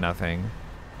and I get nothing.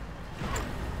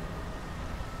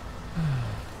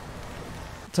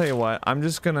 I'll tell you what, I'm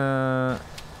just gonna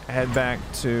head back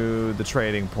to the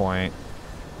trading point.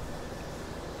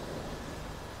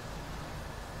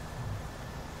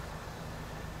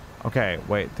 Okay,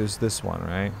 wait, there's this one,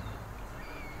 right?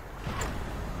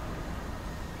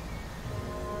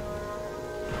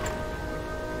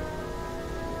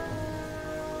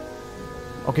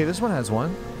 Okay, this one has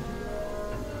one.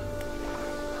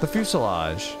 The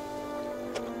fuselage.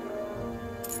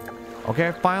 Okay,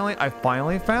 I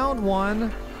finally found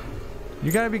one.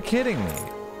 You gotta be kidding me.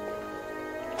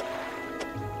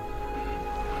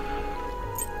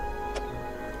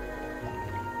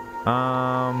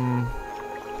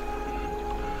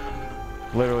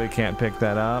 Literally can't pick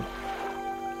that up.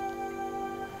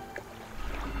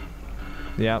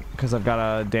 Yep, because I've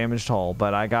got a damaged hull,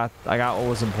 but I got what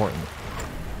was important.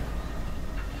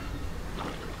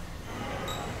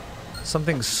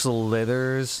 Something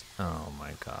slithers. Oh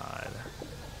my god.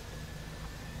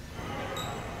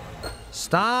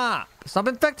 Stop! Stop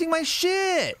infecting my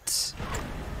shit!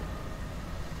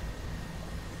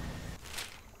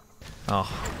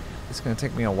 Oh, it's gonna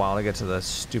take me a while to get to the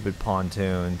stupid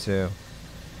pontoon, too.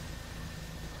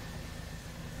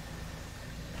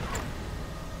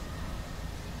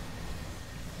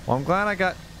 Well, I'm glad I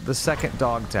got the second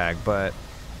dog tag, but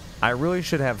I really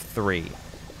should have 3.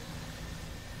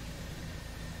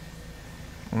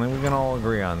 I think we can all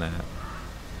agree on that.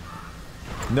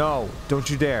 No, don't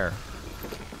you dare.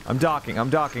 I'm docking, I'm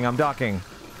docking, I'm docking.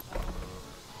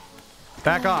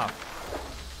 Back off.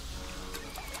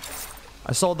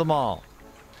 I sold them all.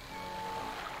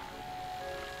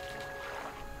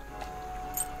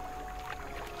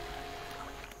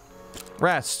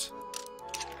 Rest.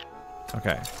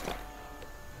 Okay.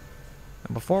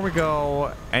 And before we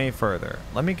go any further,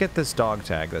 let me get this dog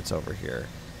tag that's over here.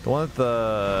 The one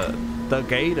that the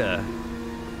gator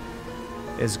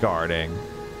is guarding,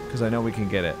 because I know we can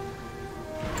get it.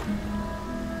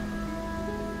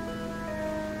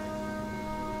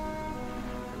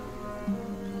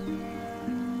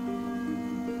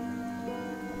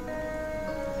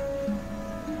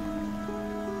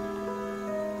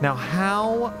 Now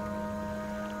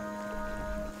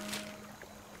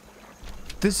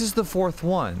This is the fourth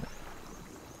one.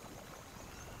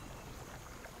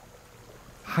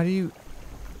 How do you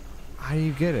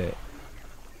get it?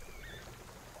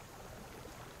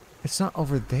 It's not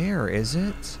over there, is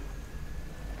it?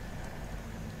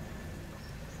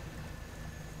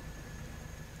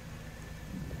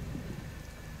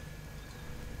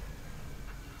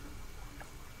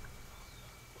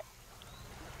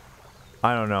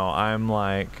 I don't know. I'm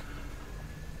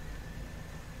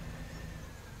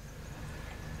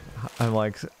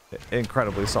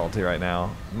incredibly salty right now.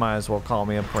 Might as well call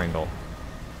me a Pringle.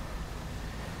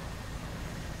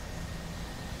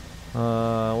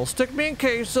 Well, stick me in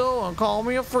queso and call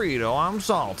me a Frito. I'm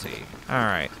salty.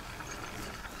 Alright.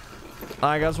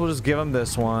 I guess we'll just give him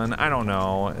this one. I don't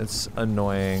know. It's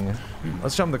annoying.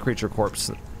 Let's show him the creature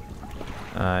corpse.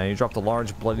 He dropped a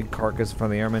large bloody carcass in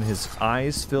front of the airman, his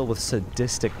eyes filled with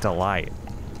sadistic delight.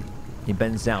 He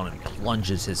bends down and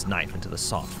plunges his knife into the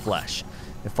soft flesh.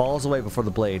 It falls away before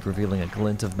the blade, revealing a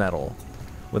glint of metal.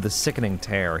 With a sickening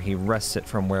tear, he wrests it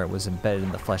from where it was embedded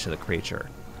in the flesh of the creature.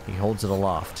 He holds it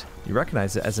aloft. You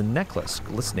recognize it as a necklace,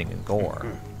 glistening in gore.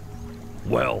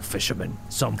 Well, fisherman,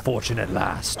 some fortune at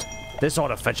last. This ought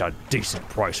to fetch a decent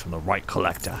price from the right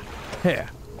collector. Here,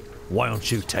 why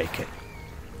don't you take it?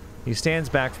 He stands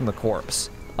back from the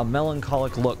corpse. A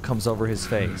melancholic look comes over his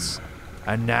face.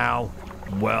 And now,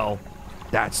 well,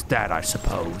 that's that, I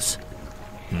suppose.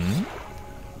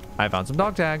 I found some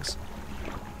dog tags.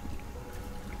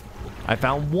 I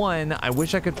found one. I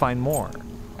wish I could find more.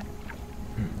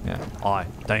 Yeah,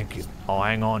 thank you. I'll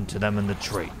hang on to them in the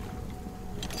tree.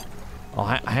 I'll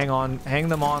hang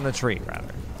them on the tree,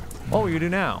 rather. What will you do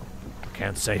now?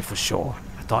 Can't say for sure.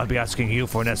 I thought I'd be asking you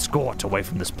for an escort away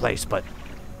from this place, but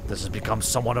this has become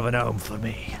somewhat of an home for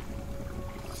me.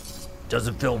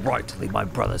 Doesn't feel right to leave my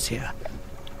brothers here.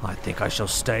 I think I shall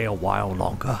stay a while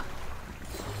longer.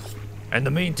 In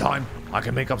the meantime, I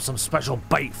can make up some special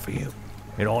bait for you.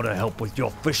 It ought to help with your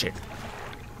fishing.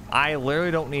 I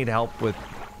literally don't need help with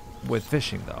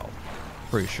fishing, though.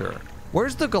 Pretty sure.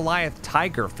 Where's the Goliath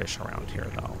tiger fish around here,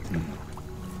 though?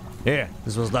 Here,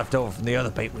 this was left over from the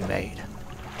other bait we made.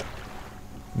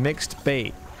 Mixed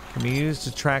bait. Can be used to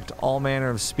attract all manner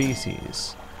of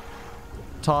species.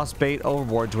 Toss bait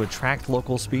overboard to attract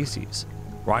local species.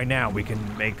 Right now, we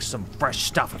can make some fresh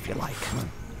stuff if you like.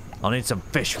 I'll need some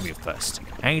fish from you first.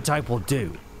 Any type will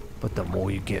do. But the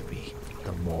more you give me,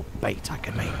 the more bait I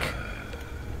can make.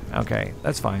 Okay,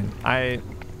 that's fine. I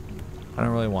don't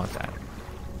really want that.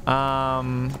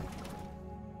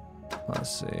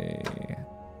 Let's see.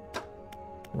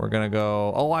 We're gonna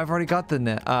go. Oh, I've already got the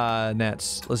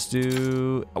nets. Let's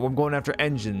do. I'm going after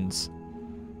engines.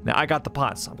 Now I got the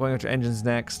pots. I'm going after engines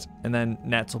next, and then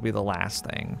nets will be the last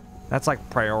thing. That's like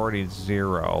priority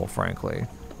 0, frankly.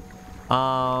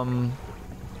 So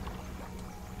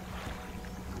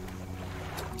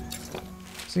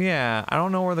yeah, I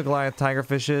don't know where the Goliath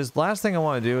tigerfish is. Last thing I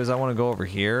want to do is I want to go over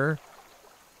here.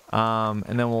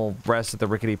 And then we'll rest at the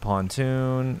rickety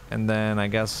pontoon. And then I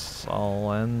guess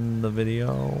I'll end the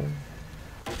video.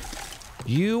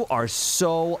 You are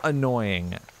so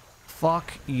annoying.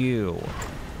 Fuck you.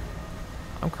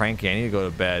 I'm cranky. I need to go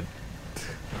to bed.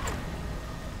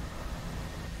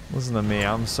 Listen to me.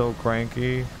 I'm so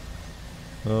cranky.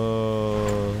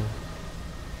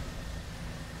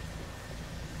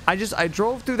 I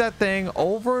drove through that thing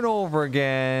over and over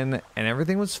again, and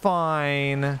everything was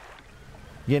fine.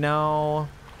 You know,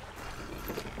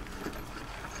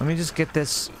 let me just get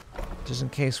this, just in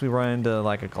case we run into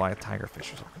like a Goliath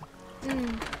tigerfish or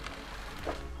something.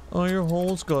 Oh, your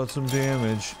hole's got some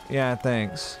damage. Yeah,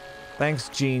 thanks. Thanks,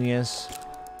 genius.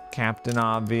 Captain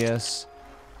Obvious.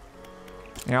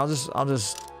 Yeah, I'll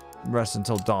just rest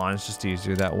until dawn. It's just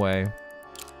easier that way.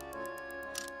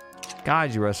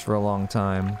 God, you rest for a long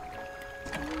time.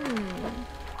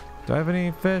 Do I have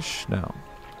any fish? No.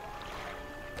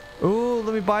 Ooh,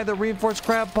 let me buy the reinforced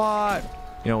crab pot.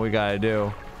 You know what we gotta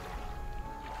do?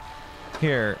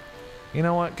 Here. You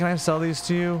know what? Can I sell these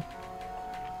to you?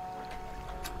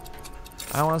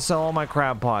 I want to sell all my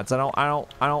crab pots. I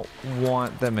don't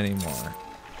want them anymore.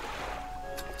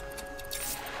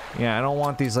 Yeah, I don't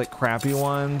want these like crappy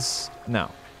ones.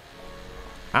 No.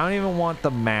 I don't even want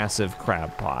the massive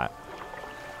crab pot.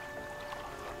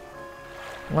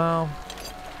 Well.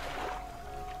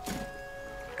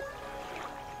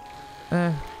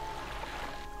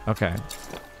 Okay.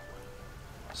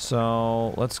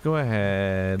 So let's go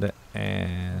ahead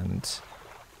and...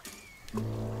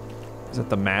 Is that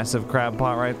the massive crab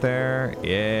pot right there?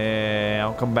 Yeah,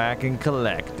 I'll come back and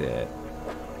collect it.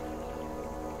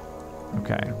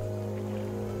 Okay.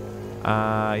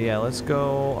 Yeah, let's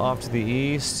go off to the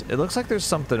east. It looks like there's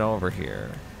something over here.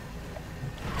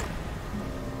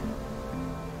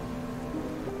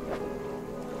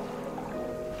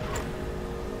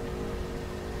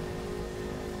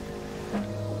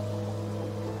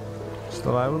 Just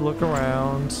thought I would look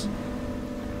around.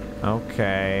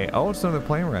 Okay. Oh, it's another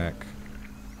plane wreck.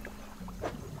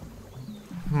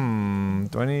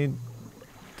 Do I need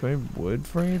wood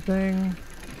for anything?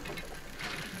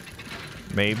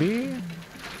 Maybe?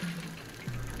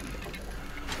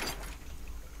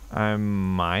 I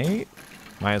might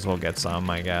as well get some,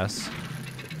 I guess.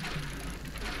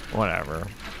 Whatever.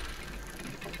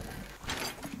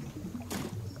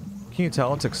 Can you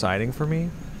tell it's exciting for me?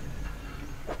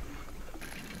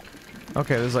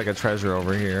 Okay, there's like a treasure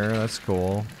over here. That's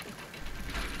cool.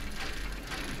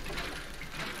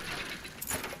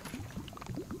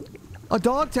 A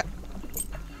dog tag.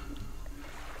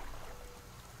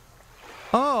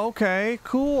 Oh, okay,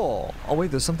 cool. Oh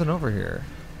wait, there's something over here.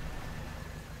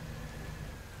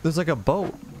 There's like a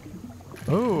boat.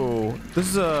 Ooh, this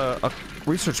is a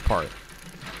research part.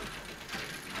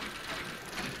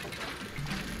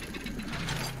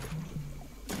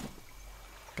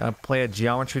 Gotta play a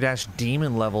Geometry Dash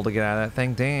demon level to get out of that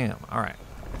thing. Damn. Alright.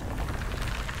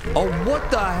 Oh, what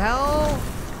the hell?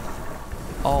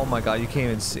 Oh my god, you can't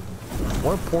even see.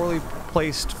 What a poorly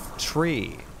placed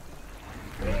tree.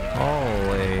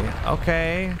 Holy.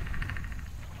 Okay.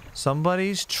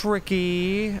 Somebody's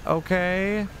tricky.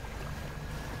 Okay.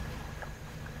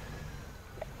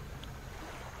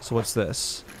 So what's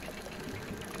this?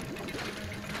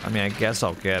 I mean, I guess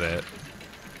I'll get it.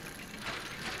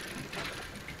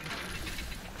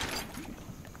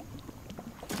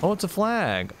 Oh, it's a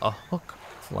flag. A hook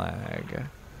flag.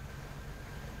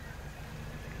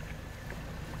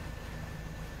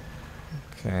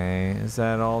 Okay, is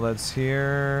that all that's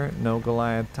here? No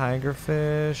Goliath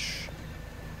tigerfish.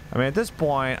 I mean, at this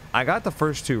point, I got the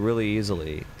first two really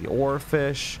easily. The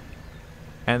oarfish,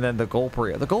 and then the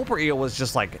gulper eel. The gulper eel was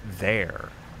just, like, there.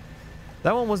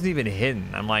 That one wasn't even hidden.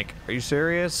 I'm like, are you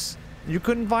serious? You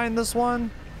couldn't find this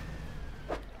one?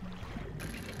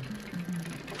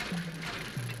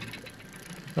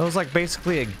 That was, like,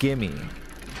 basically a gimme.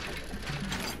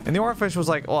 And the oarfish was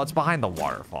like, well, it's behind the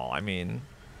waterfall. I mean...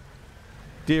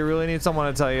 Do you really need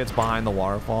someone to tell you it's behind the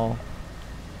waterfall?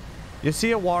 You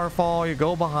see a waterfall, you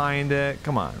go behind it.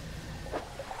 Come on.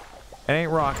 It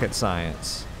ain't rocket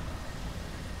science.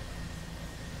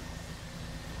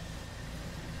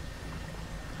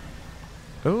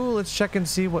 Ooh, let's check and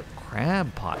see what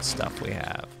crab pot stuff we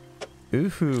have.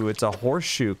 Ooh, it's a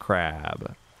horseshoe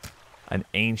crab. An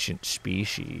ancient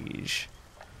species.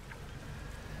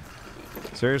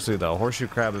 Seriously though, horseshoe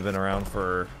crab have been around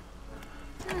for...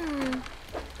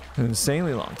 an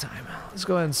insanely long time. Let's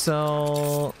go ahead and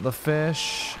sell the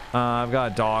fish. I've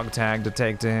got a dog tag to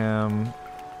take to him.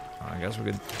 I guess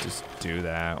we could just do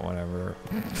that, whatever.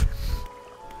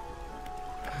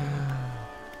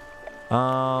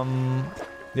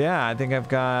 Yeah, I think I've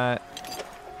got...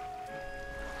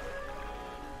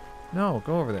 No,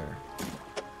 go over there.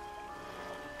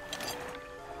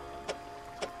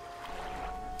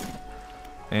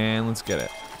 And let's get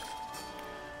it.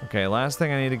 Okay, last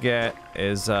thing I need to get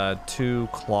is 2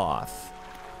 cloth.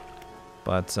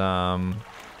 But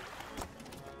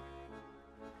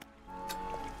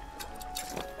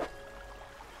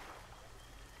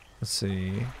let's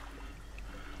see.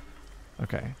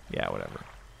 Okay, yeah, whatever.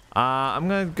 I'm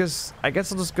gonna I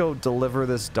guess I'll just go deliver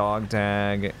this dog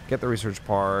tag, get the research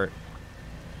part,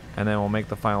 and then we'll make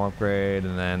the final upgrade,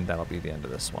 and then that'll be the end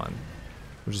of this one,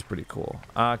 which is pretty cool.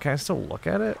 Can I still look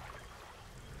at it?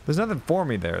 There's nothing for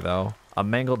me there, though. A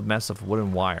mangled mess of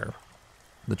wooden wire.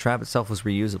 The trap itself was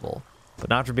reusable, but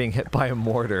not for being hit by a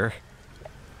mortar.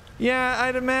 Yeah,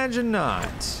 I'd imagine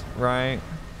not, right?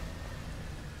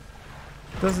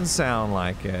 Doesn't sound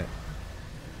like it.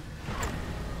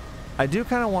 I do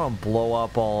kind of want to blow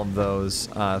up all of those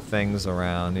things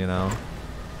around, you know?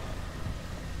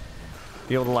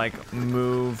 Be able to, like,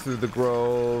 move through the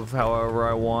grove however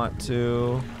I want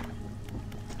to.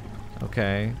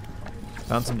 Okay.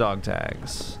 Found some dog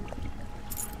tags.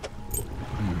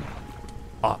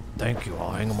 Ah, thank you.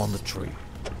 I'll hang them on the tree.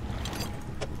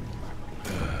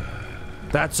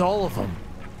 That's all of them.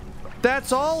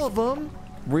 That's all of them?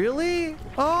 Really?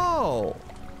 Oh.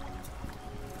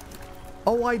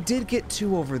 Oh, I did get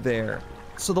 2 over there.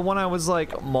 So the one I was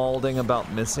like mauling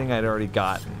about missing, I'd already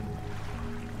gotten.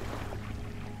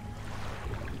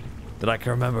 That I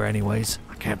can remember anyways.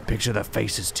 I can't picture their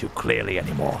faces too clearly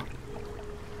anymore.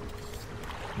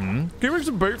 Can you make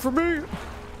some bait for me?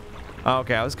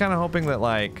 Okay, I was kind of hoping that,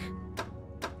 like...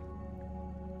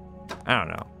 I don't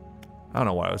know. I don't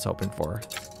know what I was hoping for.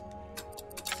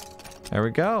 There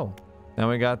we go. Now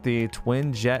we got the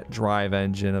twin jet drive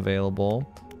engine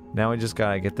available. Now we just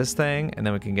gotta get this thing, and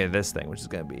then we can get this thing, which is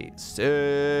gonna be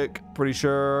sick. Pretty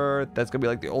sure that's gonna be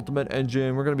like the ultimate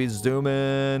engine. We're gonna be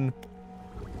zooming.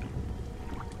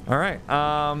 All right,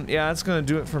 yeah, that's gonna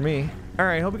do it for me. All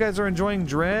right, hope you guys are enjoying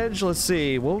Dredge. Let's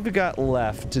see, what have we got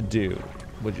left to do?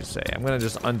 What'd you say? I'm gonna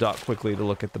just undock quickly to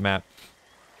look at the map.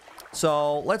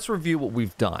 So let's review what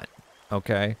we've done,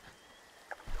 okay?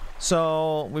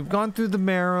 So we've gone through the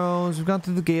Marrows, we've gone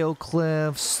through the Gale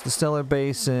Cliffs, the Stellar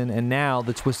Basin, and now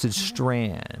the Twisted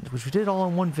Strand, which we did all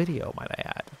in one video, might I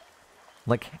add.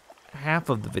 Like half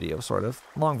of the video, sort of.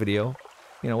 Long video,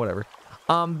 you know, whatever.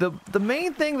 The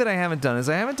main thing that I haven't done is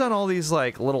I haven't done all these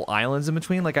like little islands in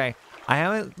between. Like I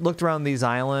haven't looked around these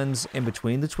islands in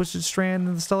between the Twisted Strand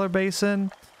and the Stellar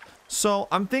Basin. So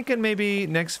I'm thinking maybe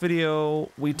next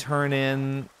video we turn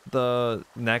in the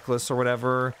necklace or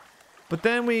whatever. But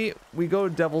then we go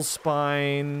to Devil's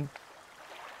Spine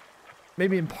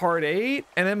maybe in part 8,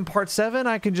 and then part 7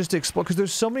 I can just explore, because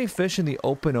there's so many fish in the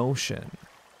open ocean.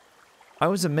 I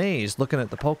was amazed looking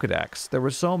at the Pokedex. There were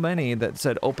so many that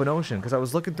said open ocean, because I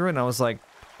was looking through it and I was like,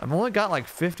 I've only got like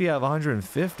 50 out of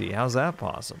 150. How's that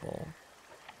possible?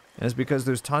 And it's because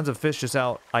there's tons of fish just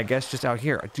out, I guess, just out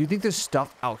here. Do you think there's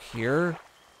stuff out here?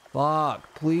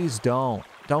 Fuck, please don't.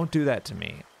 Don't do that to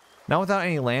me. Not without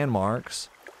any landmarks.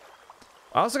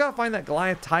 I also gotta find that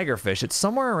Goliath tigerfish. It's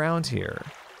somewhere around here.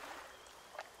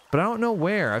 But I don't know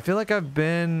where. I feel like I've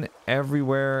been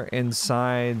everywhere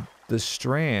inside the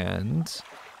Strand.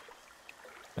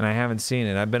 And I haven't seen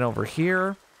it. I've been over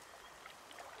here.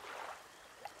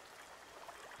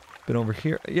 Been over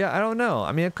here. Yeah, I don't know.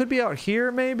 I mean, it could be out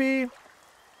here, maybe.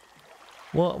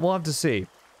 We'll have to see.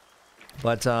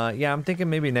 But, yeah, I'm thinking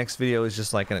maybe next video is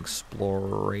just like an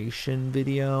exploration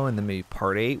video. And then maybe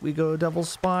part 8 we go to Devil's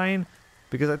Spine.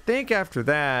 Because I think after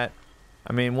that,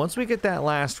 I mean, once we get that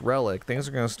last relic, things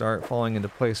are going to start falling into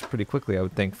place pretty quickly, I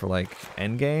would think, for, like,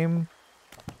 endgame.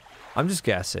 I'm just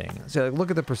guessing. So, like, look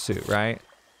at the pursuit, right?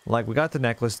 Like, we got the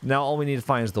necklace. Now all we need to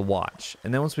find is the watch.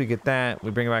 And then once we get that,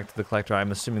 we bring it back to the collector.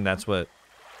 I'm assuming that's what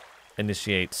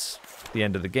initiates the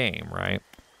end of the game, right?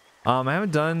 I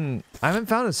haven't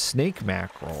found a snake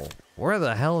mackerel. Where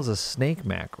the hell is a snake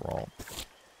mackerel?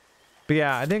 But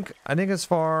yeah, I think as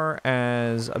far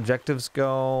as objectives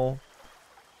go,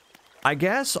 I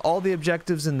guess all the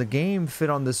objectives in the game fit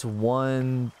on this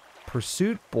one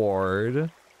pursuit board.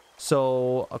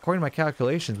 So according to my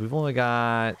calculations, we've only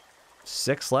got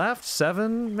 6 left,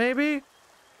 7 maybe,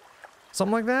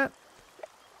 something like that.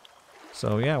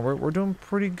 So yeah, we're doing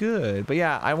pretty good. But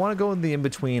yeah, I want to go in the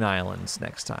in-between islands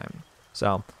next time.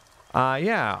 So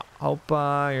yeah, hope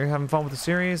you're having fun with the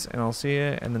series, and I'll see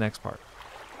you in the next part.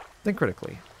 Think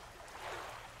critically.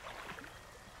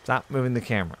 Stop moving the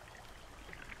camera.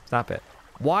 Stop it.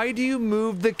 Why do you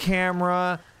move the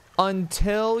camera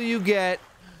until you get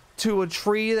to a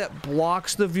tree that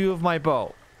blocks the view of my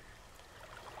boat?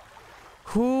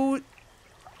 Who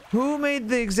made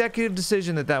the executive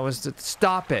decision that was to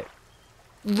stop it?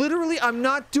 Literally, I'm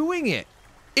not doing it.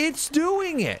 It's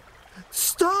doing it.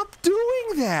 Stop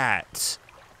doing that.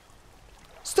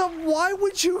 Stop. Why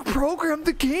would you program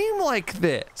the game like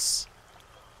this?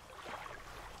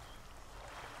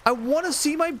 I want to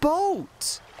see my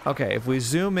boat. Okay, if we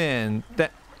zoom in,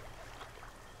 that...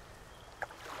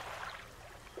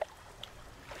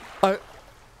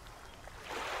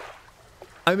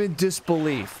 I'm in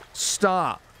disbelief.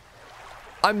 Stop.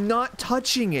 I'm not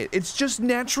touching it. It's just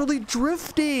naturally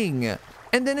drifting.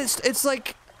 And then it's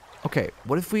like... Okay,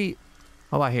 what if we...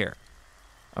 How about here?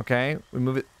 Okay, we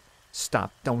move it...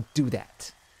 Stop. Don't do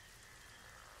that.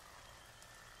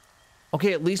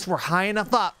 Okay, at least we're high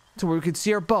enough up to where we can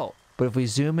see our boat. But if we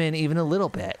zoom in even a little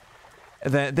bit,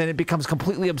 then it becomes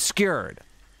completely obscured.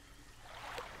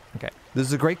 Okay, this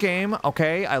is a great game.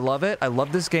 Okay, I love it. I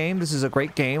love this game. This is a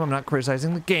great game. I'm not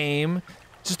criticizing the game.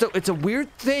 Just it's a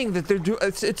weird thing that they're doing.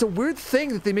 It's a weird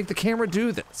thing that they make the camera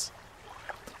do this.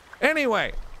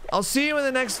 Anyway, I'll see you in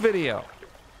the next video.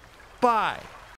 Bye.